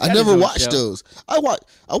 Drew. He's I got never his own watched show. those.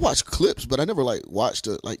 I watched clips, but I never watched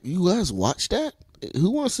it. Like, you guys watch that?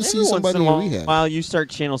 Who wants to see Every somebody in once in a rehab? while, you start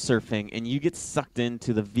channel surfing and you get sucked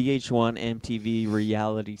into the VH1 MTV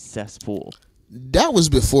reality cesspool. That was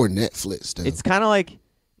before Netflix, though. It's kind of like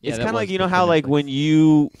Yeah, it's that kind of was like, you know before how like Netflix. when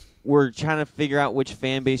you were trying to figure out which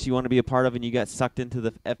fan base you want to be a part of and you got sucked into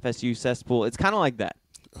the FSU cesspool. It's kind of like that.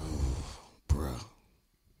 Bro,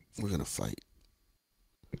 we're gonna fight.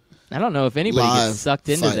 I don't know if anybody Live gets sucked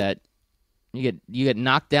into fight. that. You get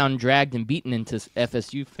knocked down, dragged, and beaten into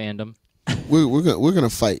FSU fandom. We're gonna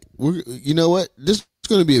fight. You know what? This is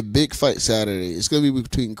gonna be a big fight Saturday. It's gonna be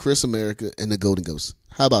between Chris America and the Golden Ghost.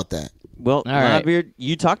 How about that? Well, right. Beard,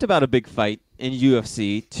 you talked about a big fight in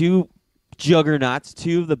UFC. Two juggernauts,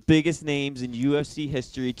 two of the biggest names in UFC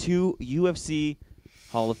history, two UFC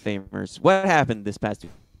Hall of Famers. What happened this past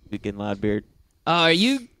weekend, Loudbeard? Are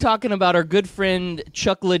you talking about our good friend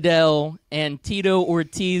Chuck Liddell and Tito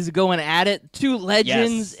Ortiz going at it? Two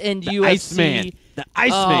legends in the UFC. Iceman. The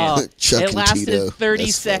Iceman. Chuck it and lasted Tito. 30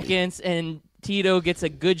 That's funny. seconds, and Tito gets a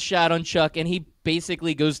good shot on Chuck, and he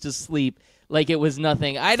basically goes to sleep like it was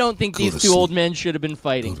nothing. I don't think Go these to two sleep. old men should have been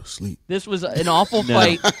fighting. Go to sleep. This was an awful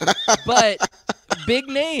fight, but big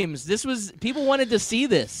names. People wanted to see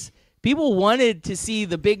this. People wanted to see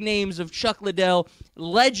the big names of Chuck Liddell,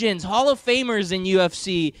 legends, Hall of Famers in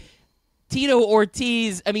UFC, Tito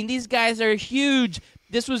Ortiz. I mean, these guys are huge.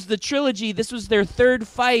 This was the trilogy. This was their third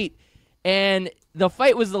fight, and the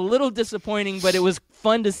fight was a little disappointing, but it was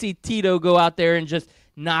fun to see Tito go out there and just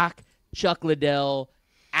knock Chuck Liddell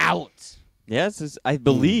out. Yes, I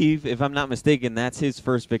believe, if I'm not mistaken, that's his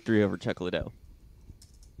first victory over Chuck Liddell.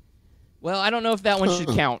 Well, I don't know if that one should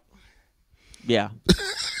count. Yeah.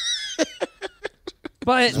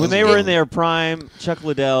 But When they were in their prime, Chuck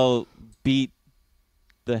Liddell beat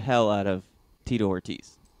the hell out of Tito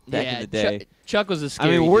Ortiz back in the day. Chuck was a I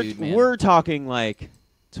scary mean, dude, man. we're talking like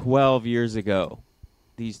 12 years ago.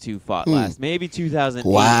 These two fought last. Maybe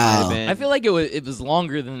 2008 might have been. I feel like it was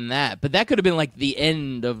longer than that, but that could have been like the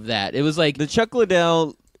end of that. It was like the Chuck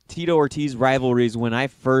Liddell Tito Ortiz rivalries. When I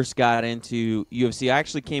first got into UFC, I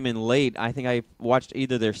actually came in late. I think I watched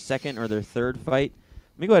either their second or their third fight.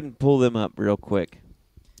 Let me go ahead and pull them up real quick.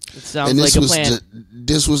 It sounds like a plan.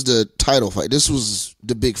 This was the title fight. This was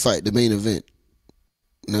the big fight, the main event.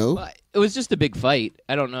 No? It was just a big fight.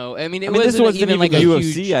 I don't know. I mean, this wasn't even like a a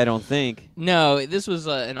UFC, huge... I don't think. No, this was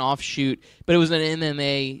an offshoot, but it was an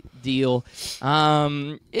MMA deal.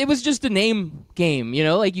 It was just a name game, you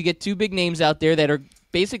know? Like, you get two big names out there that are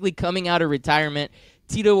basically coming out of retirement.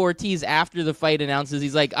 Tito Ortiz, after the fight, announces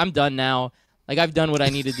he's like, I'm done now. Like, I've done what I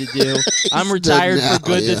needed to do. I'm retired for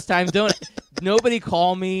good this time. Nobody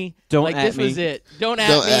call me. Don't this me. was it. Don't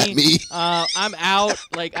at me. I'm out.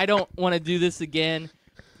 Like, I don't want to do this again.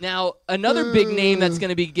 Now, another big name that's going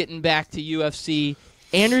to be getting back to UFC,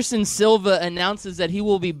 Anderson Silva announces that he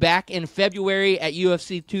will be back in February at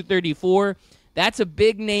UFC 234. That's a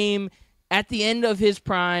big name at the end of his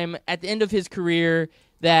prime, at the end of his career,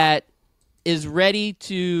 that is ready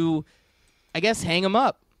to, I guess, hang him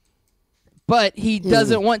up. But he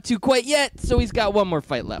doesn't want to quite yet, so he's got one more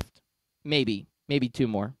fight left. Maybe two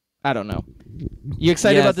more. I don't know. You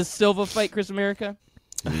excited about the Silva fight, Chris America?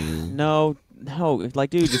 No,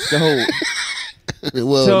 like, dude, just go.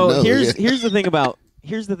 Well, so here's the thing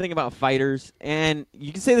about fighters, and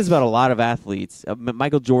you can say this about a lot of athletes.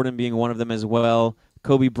 Michael Jordan being one of them as well.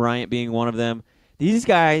 Kobe Bryant being one of them. These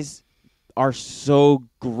guys are so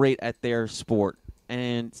great at their sport,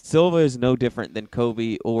 and Silva is no different than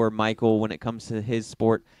Kobe or Michael when it comes to his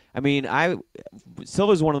sport. I mean,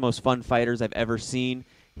 Silva is one of the most fun fighters I've ever seen.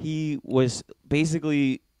 He was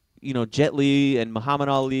basically, Jet Li and Muhammad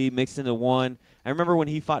Ali mixed into one. I remember when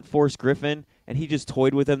he fought Forrest Griffin, and he just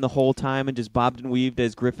toyed with him the whole time and just bobbed and weaved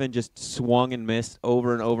as Griffin just swung and missed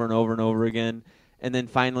over and over and over and over again. And then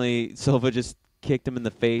finally, Silva just kicked him in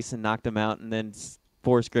the face and knocked him out, and then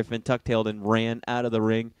Forrest Griffin tuck-tailed and ran out of the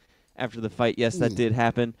ring after the fight. Yes, that did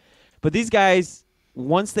happen. But these guys,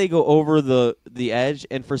 once they go over the edge,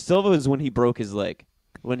 and for Silva is when he broke his leg.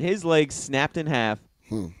 When his leg snapped in half,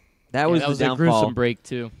 that was the downfall. A gruesome break,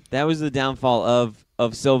 too. That was the downfall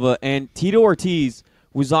of Silva. And Tito Ortiz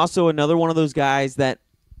was also another one of those guys that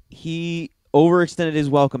he overextended his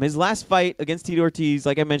welcome. His last fight against Tito Ortiz,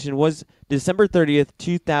 like I mentioned, was December 30th,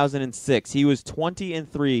 2006. He was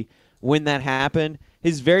 20-3 when that happened.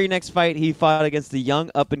 His very next fight, he fought against the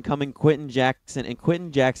young up-and-coming Quentin Jackson, and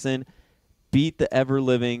Quentin Jackson beat the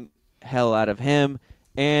ever-living hell out of him.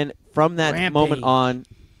 And from that moment on,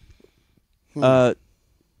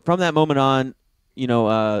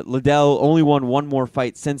 Liddell only won one more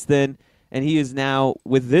fight since then, and he is now,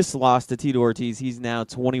 with this loss to Tito Ortiz, he's now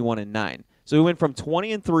 21-9. So he went from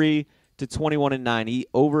 20-3 to 21-9. He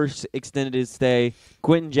overextended his stay.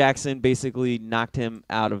 Quentin Jackson basically knocked him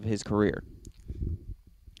out of his career.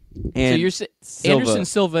 And so you're Anderson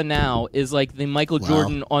Silva now is like the Michael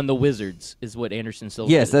Jordan on the Wizards, is what Anderson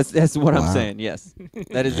Silva is. Yes, that's what I'm saying. Yes,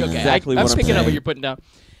 that is exactly what I'm saying. I'm picking up what you're putting down.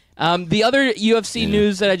 The other UFC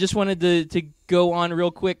news that I just wanted to go on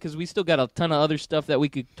real quick, because we still got a ton of other stuff that we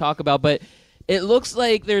could talk about, but it looks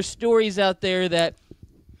like there's stories out there that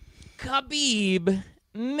Khabib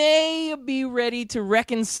may be ready to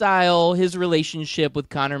reconcile his relationship with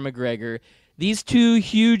Conor McGregor. These two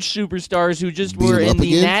huge superstars who just were in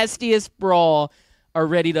the nastiest brawl are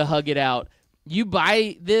ready to hug it out. You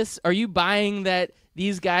buy this? Are you buying that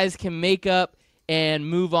these guys can make up and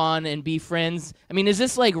move on and be friends? I mean, is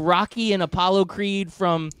this like Rocky and Apollo Creed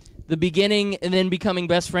from the beginning and then becoming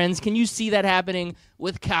best friends? Can you see that happening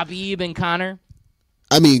with Khabib and Conor?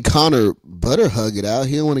 I mean, Conor better hug it out.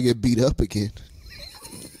 He don't want to get beat up again.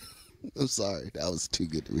 I'm sorry. That was too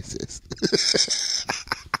good to resist.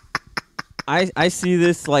 I see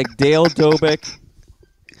this like Dale Dobick.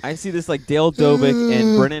 I see this like Dale Dobick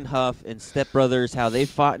and Brennan Huff and Step Brothers, how they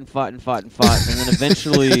fought, and then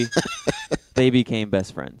eventually they became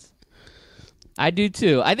best friends. I do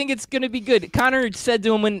too. I think it's going to be good. Conor said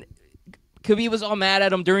to him when Khabib was all mad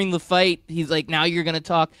at him during the fight, he's like, now you're going to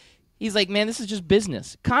talk. He's like, man, this is just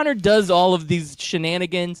business. Conor does all of these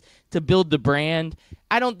shenanigans to build the brand.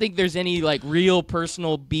 I don't think there's any like real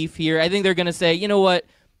personal beef here. I think they're going to say, you know what?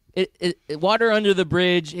 Water under the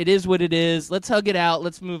bridge. It is what it is. Let's hug it out.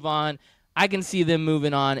 Let's move on. I can see them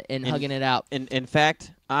moving on and hugging it out. In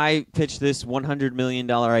fact, I pitched this $100 million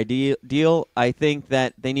deal. I think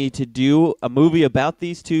that they need to do a movie about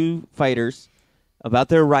these two fighters, about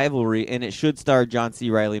their rivalry, and it should star John C.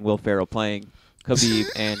 Reilly and Will Ferrell playing Khabib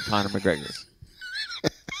and Conor McGregor.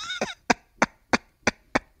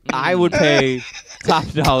 I would pay top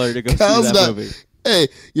dollar to go see that movie. Hey,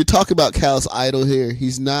 you're talking about Cal's idol here.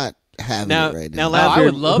 He's not having it right now. Now, I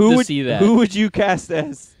would love to see that. Who would you cast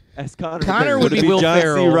as Conor? Conor would it be Will John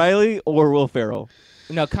Ferrell. C. Reilly or Will Ferrell?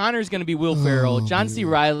 No, Connor's going to be Will Ferrell. John C.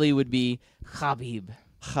 Reilly would be Khabib.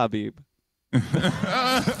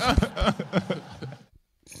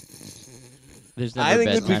 There's never I think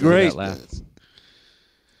a it'd be best match great. for that laugh.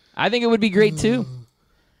 I think it would be great too.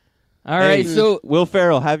 All right, so Will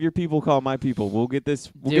Ferrell, have your people call my people. We'll get this.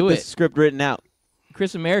 Do this it. script written out.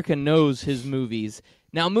 Chris America knows his movies.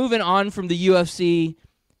 Now, moving on from the UFC,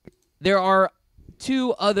 there are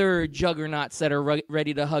two other juggernauts that are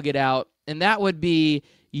ready to hug it out, and that would be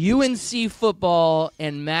UNC football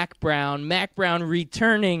and Mac Brown. Mac Brown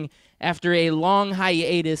returning after a long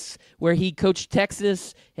hiatus where he coached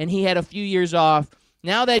Texas and he had a few years off.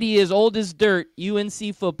 Now that he is old as dirt,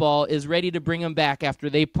 UNC football is ready to bring him back after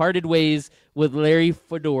they parted ways with Larry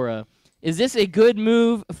Fedora. Is this a good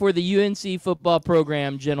move for the UNC football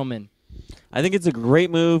program, gentlemen? I think it's a great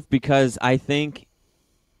move because I think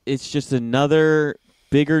it's just another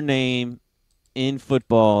bigger name in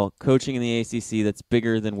football coaching in the ACC that's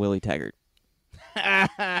bigger than Willie Taggart.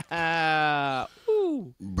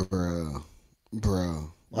 Ooh. Bro.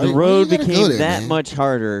 The road became that much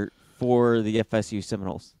harder for the FSU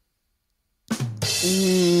Seminoles.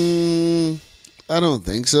 I don't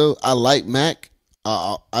think so. I like Mac.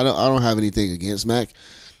 I don't have anything against Mac.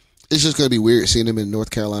 It's just going to be weird seeing him in North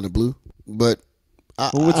Carolina blue. But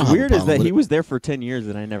what's weird is that he was there for 10 years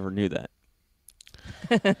and I never knew that.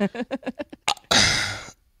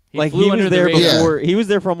 He was there before. He was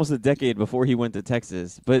there for almost a decade before he went to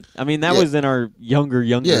Texas. But I mean, that was in our younger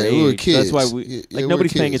age. We were kids. That's why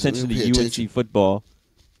nobody's paying attention to UNC football.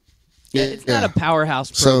 Yeah, it's not a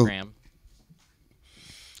powerhouse program.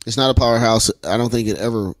 It's not a powerhouse. I don't think it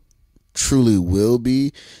ever truly will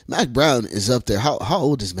be. Mac Brown is up there. How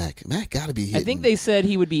old is Mac? Mac got to be hitting. I think they said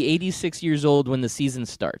he would be 86 years old when the season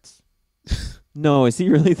starts. No, is he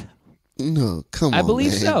really? No, come on. I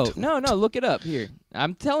believe man. so. No, look it up here.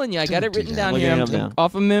 I'm telling you, I got it written down here. I'm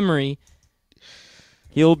off of memory.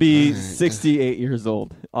 He'll be 68 years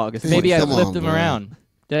old August. Maybe I flipped him around.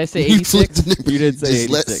 Did I say 86? You did say 86.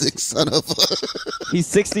 Dyslexic son of a. He's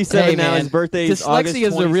 67 now. Man, His birthday is August 20th. Dyslexia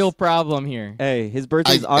is a real problem here. Hey, his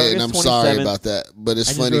birthday is August 27th. And I'm sorry about that, but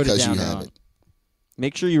it's funny because you have it.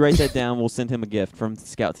 Make sure you write that down. We'll send him a gift from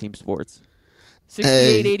Scout Team Sports.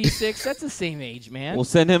 68, 86, that's the same age, man. We'll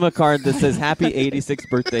send him a card that says Happy 86th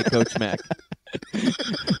Birthday, Coach Mac.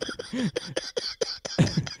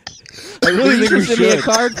 I really think we should. Send me a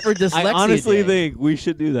card for Dyslexia I honestly Day. think we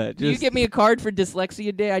should do that. You get me a card for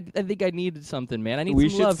Dyslexia Day? I think I needed something, man. I need We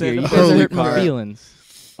some should love here. send You a guys are holy hurting my card. feelings.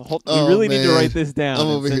 You really need to write this down I'm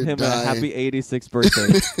and over send here him dying. a Happy 86th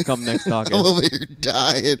Birthday come next August. I'm over here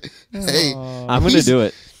dying. Hey, I'm going to do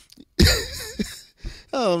it.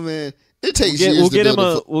 Oh man, it takes years we'll to get build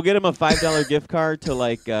him we'll get him a $5 gift card to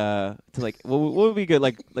like what would be good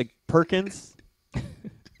like Perkins,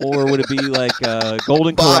 or would it be like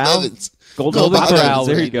Golden Bob Corral? Evans. Golden Bob Corral. Evans.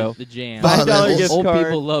 There you go. The jam. $5 gift Old card.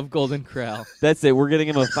 people love Golden Corral. That's it. We're getting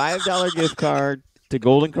him a $5 gift card to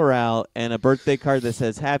Golden Corral and a birthday card that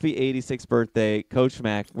says Happy 86th Birthday, Coach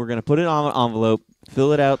Mac. We're gonna put it on an envelope,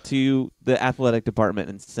 fill it out to the athletic department,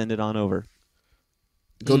 and send it on over.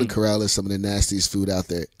 Golden Corral is some of the nastiest food out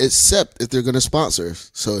there, except if they're going to sponsor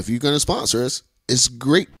us. So if you're going to sponsor us, it's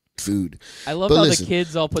great food. I love But how listen, the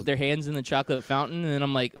kids all put their hands in the chocolate fountain, and then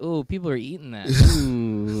I'm like, oh, people are eating that.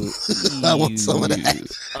 I want some of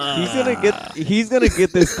that. He's gonna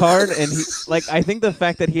get this card, and I think the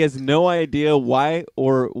fact that he has no idea why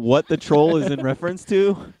or what the troll is in reference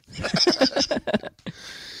to.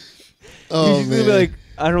 Oh he's man, gonna be like,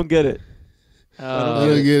 I don't get it. I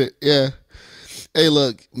don't get it. Yeah. Hey,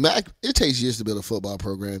 look, Mac. It takes years to build a football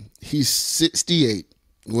program. He's 68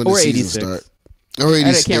 when the Or season 86. starts. Or I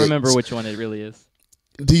 86. can't remember which one it really is.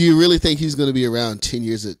 Do you really think he's going to be around 10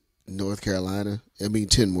 years at North Carolina? I mean,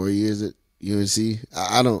 10 more years at UNC.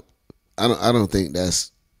 I don't think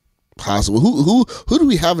that's possible. Who do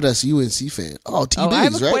we have as UNC fan? Oh, T. Biggs, I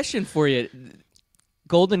have a right? question for you,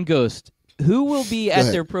 Golden Ghost. Who will be Go at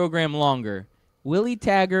ahead. their program longer, Willie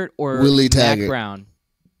Taggart or Willie Mac Taggart. Brown?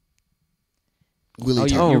 Willie Oh,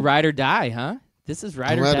 Taggart. you're ride or die, huh? This is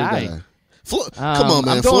ride or die. Come on,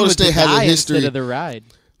 man. I'm going Florida with State the has a die history. instead of the ride.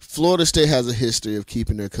 Florida State has a history of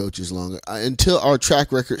keeping their coaches longer. Until our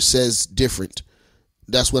track record says different,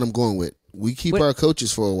 that's what I'm going with. We keep our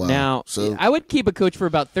coaches for a while. Now, so I would keep a coach for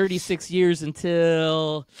about 36 years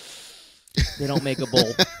until they don't make a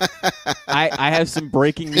bowl. I have some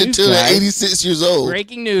breaking news, until they're guys. 86 years old.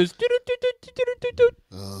 Breaking news.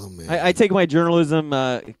 Oh man. I take my journalism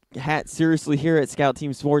hat seriously here at Scout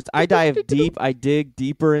Team Sports. I dive deep. I dig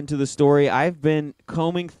deeper into the story. I've been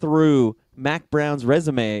combing through Mac Brown's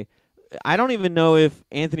resume. I don't even know if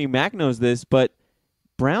Anthony Mack knows this, but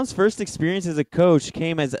Brown's first experience as a coach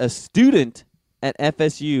came as a student at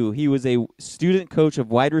FSU. He was a student coach of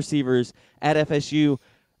wide receivers at FSU.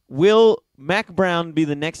 Will Mac Brown be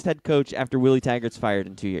the next head coach after Willie Taggart's fired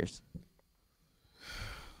in 2 years?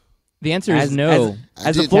 The answer is no.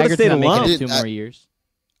 As a Florida State alum, two more years.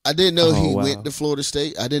 I didn't know he went to Florida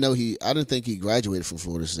State. I didn't think he graduated from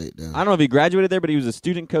Florida State. Though. I don't know if he graduated there, but he was a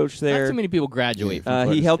student coach there. Not too many people graduate from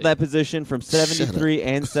Florida he held State. that position from 73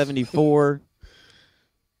 and 74.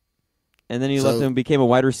 And then he left and became a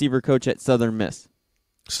wide receiver coach at Southern Miss.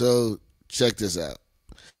 So check this out.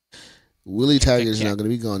 Willie Taggart is not going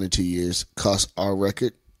to be gone in 2 years. Cause our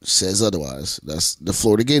record says otherwise. That's the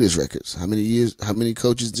Florida Gators records. How many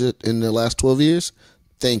coaches did in the last 12 years?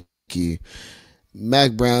 Thank you.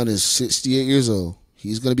 Mac Brown is 68 years old.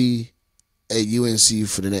 He's going to be at UNC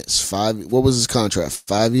for the next 5. What was his contract?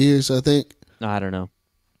 5 years, I think. I don't know.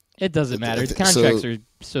 It doesn't matter. Contracts are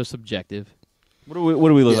so subjective. What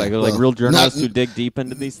do we look like? Like real journalists who dig deep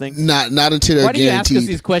into these things? Not until they're guaranteed. Why do you ask us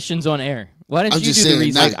these questions on air? Why don't you do the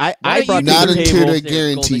research? I brought not to the until table. they're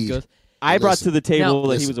guaranteed. I brought to the table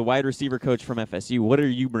that he listen. was a wide receiver coach from FSU. What are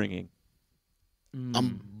you bringing?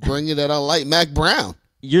 I'm bringing that I like Mac Brown.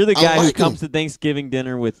 You're the guy who like comes to Thanksgiving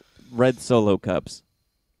dinner with red Solo cups.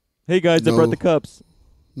 Hey guys, I brought the cups.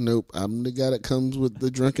 Nope, I'm the guy that comes with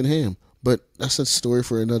the drunken ham. But that's a story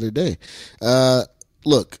for another day.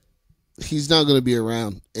 Look, he's not going to be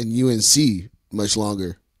around in UNC much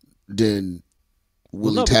longer than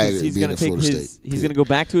Willie Taggart being at Florida State. He's going to go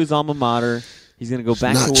back to his alma mater. He's going to go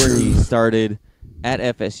back to where he started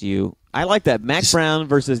at FSU. I like that. Mac Brown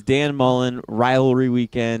versus Dan Mullen rivalry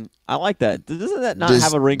weekend. I like that. Doesn't that not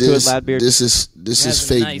have a ring to it, Loudbeard? This is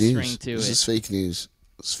fake nice news. ring to this it. is fake news.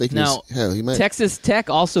 It's fake Now, news. Hell, he might. Texas Tech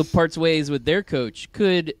also parts ways with their coach.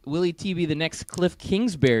 Could Willie T be the next Cliff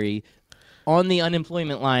Kingsbury on the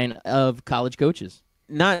unemployment line of college coaches?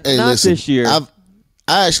 Not listen, this year.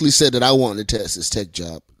 I actually said that I want the Texas Tech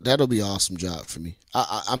job. That'll be an awesome job for me.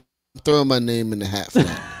 I'm throwing my name in the hat for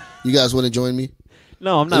that. You guys want to join me?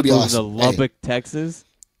 No, I'm not It'll be moving awesome. to Lubbock, Texas.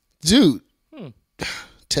 Dude,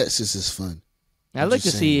 Texas is fun. I'd like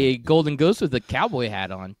to see a Golden Ghost with a cowboy hat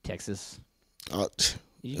on, Texas.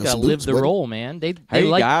 You gotta live the role, man. They Hey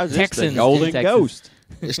like guys, Texans. it's the Golden in Texas. Ghost.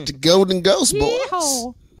 It's the Golden Ghost,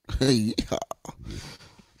 boys. Yeah.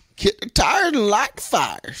 Get the tired and light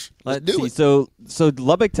fires. Let's do it. So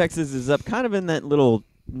Lubbock, Texas is up kind of in that little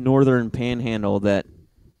northern panhandle that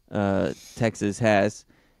Texas has.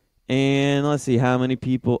 And let's see how many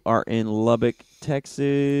people are in Lubbock,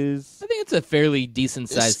 Texas. I think it's a fairly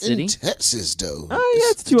decent-sized city. In Texas, though. Oh,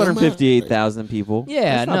 yeah, it's 258,000 people.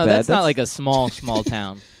 Yeah, that's not like a small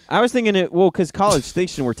town. I was thinking because College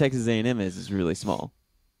Station, where Texas A&M is really small.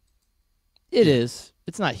 It is.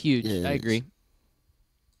 It's not huge. Yeah, I agree.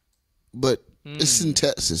 But it's in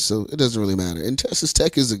Texas, so it doesn't really matter. And Texas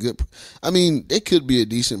Tech is it could be a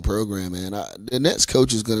decent program, man. The next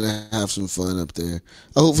coach is going to have some fun up there.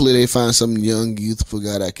 Hopefully they find some young, youthful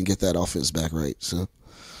guy that can get that offense back right. So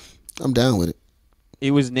I'm down with it.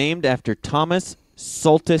 It was named after Thomas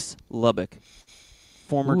Soltis Lubbock,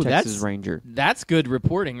 former Texas Ranger. That's good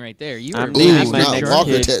reporting right there. You are not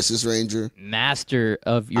Walker, Texas Ranger. Master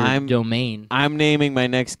of your domain. I'm naming my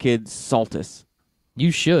next kid Soltis. You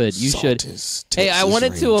should. Saltis, Hey, I Texas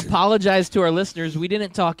wanted to Ranger. apologize to our listeners. We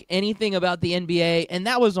didn't talk anything about the NBA, and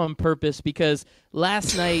that was on purpose because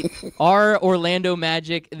last night our Orlando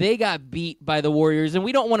Magic, they got beat by the Warriors, and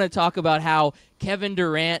we don't want to talk about how Kevin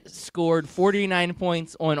Durant scored 49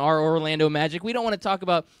 points on our Orlando Magic. We don't want to talk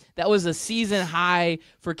about that was a season high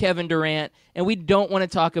for Kevin Durant, and we don't want to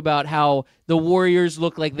talk about how the Warriors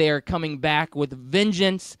look like they are coming back with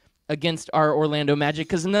vengeance against our Orlando Magic,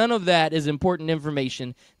 because none of that is important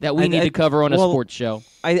information that we need to cover on a sports show.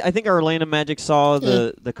 I think our Orlando Magic saw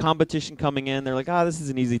the competition coming in. They're like, this is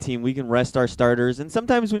an easy team. We can rest our starters. And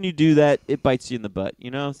sometimes when you do that, it bites you in the butt,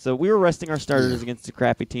 you know? So we were resting our starters against a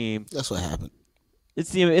crappy team. That's what happened.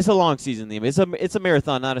 It's a long season. It's a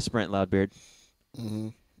marathon, not a sprint, Loudbeard.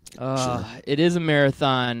 Mm-hmm. It is a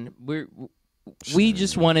marathon. We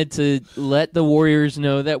just wanted to let the Warriors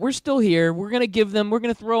know that we're still here. We're going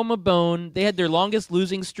to throw them a bone. They had their longest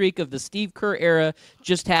losing streak of the Steve Kerr era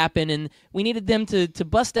just happen, and we needed them to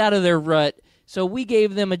bust out of their rut, so we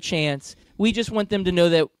gave them a chance. We just want them to know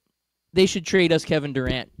that they should trade us Kevin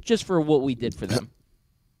Durant just for what we did for them.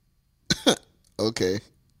 Okay.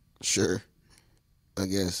 Sure. I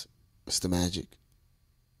guess. It's the Magic.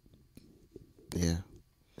 Yeah.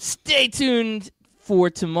 Stay tuned for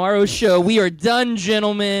tomorrow's show. We are done,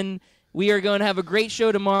 gentlemen. We are going to have a great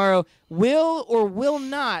show tomorrow. Will or will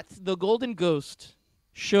not the Golden Ghost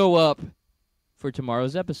show up for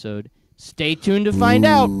tomorrow's episode? Stay tuned to find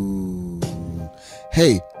out.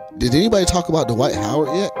 Hey, did anybody talk about Dwight Howard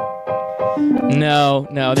yet? No.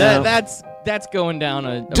 That's going down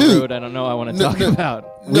a road I don't know I want to talk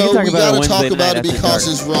about. No, we gotta talk Wednesday about night it after because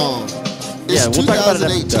dark. it's wrong. Yeah, It's we'll talk about it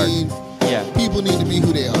after 2018. Yeah. People need to be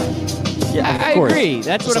who they are. Yeah, I of course. agree.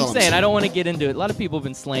 That's what That's all I'm I'm saying. saying. I don't want to get into it. A lot of people have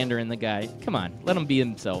been slandering the guy. Come on, let him be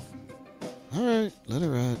himself. All right, let it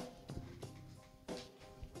ride.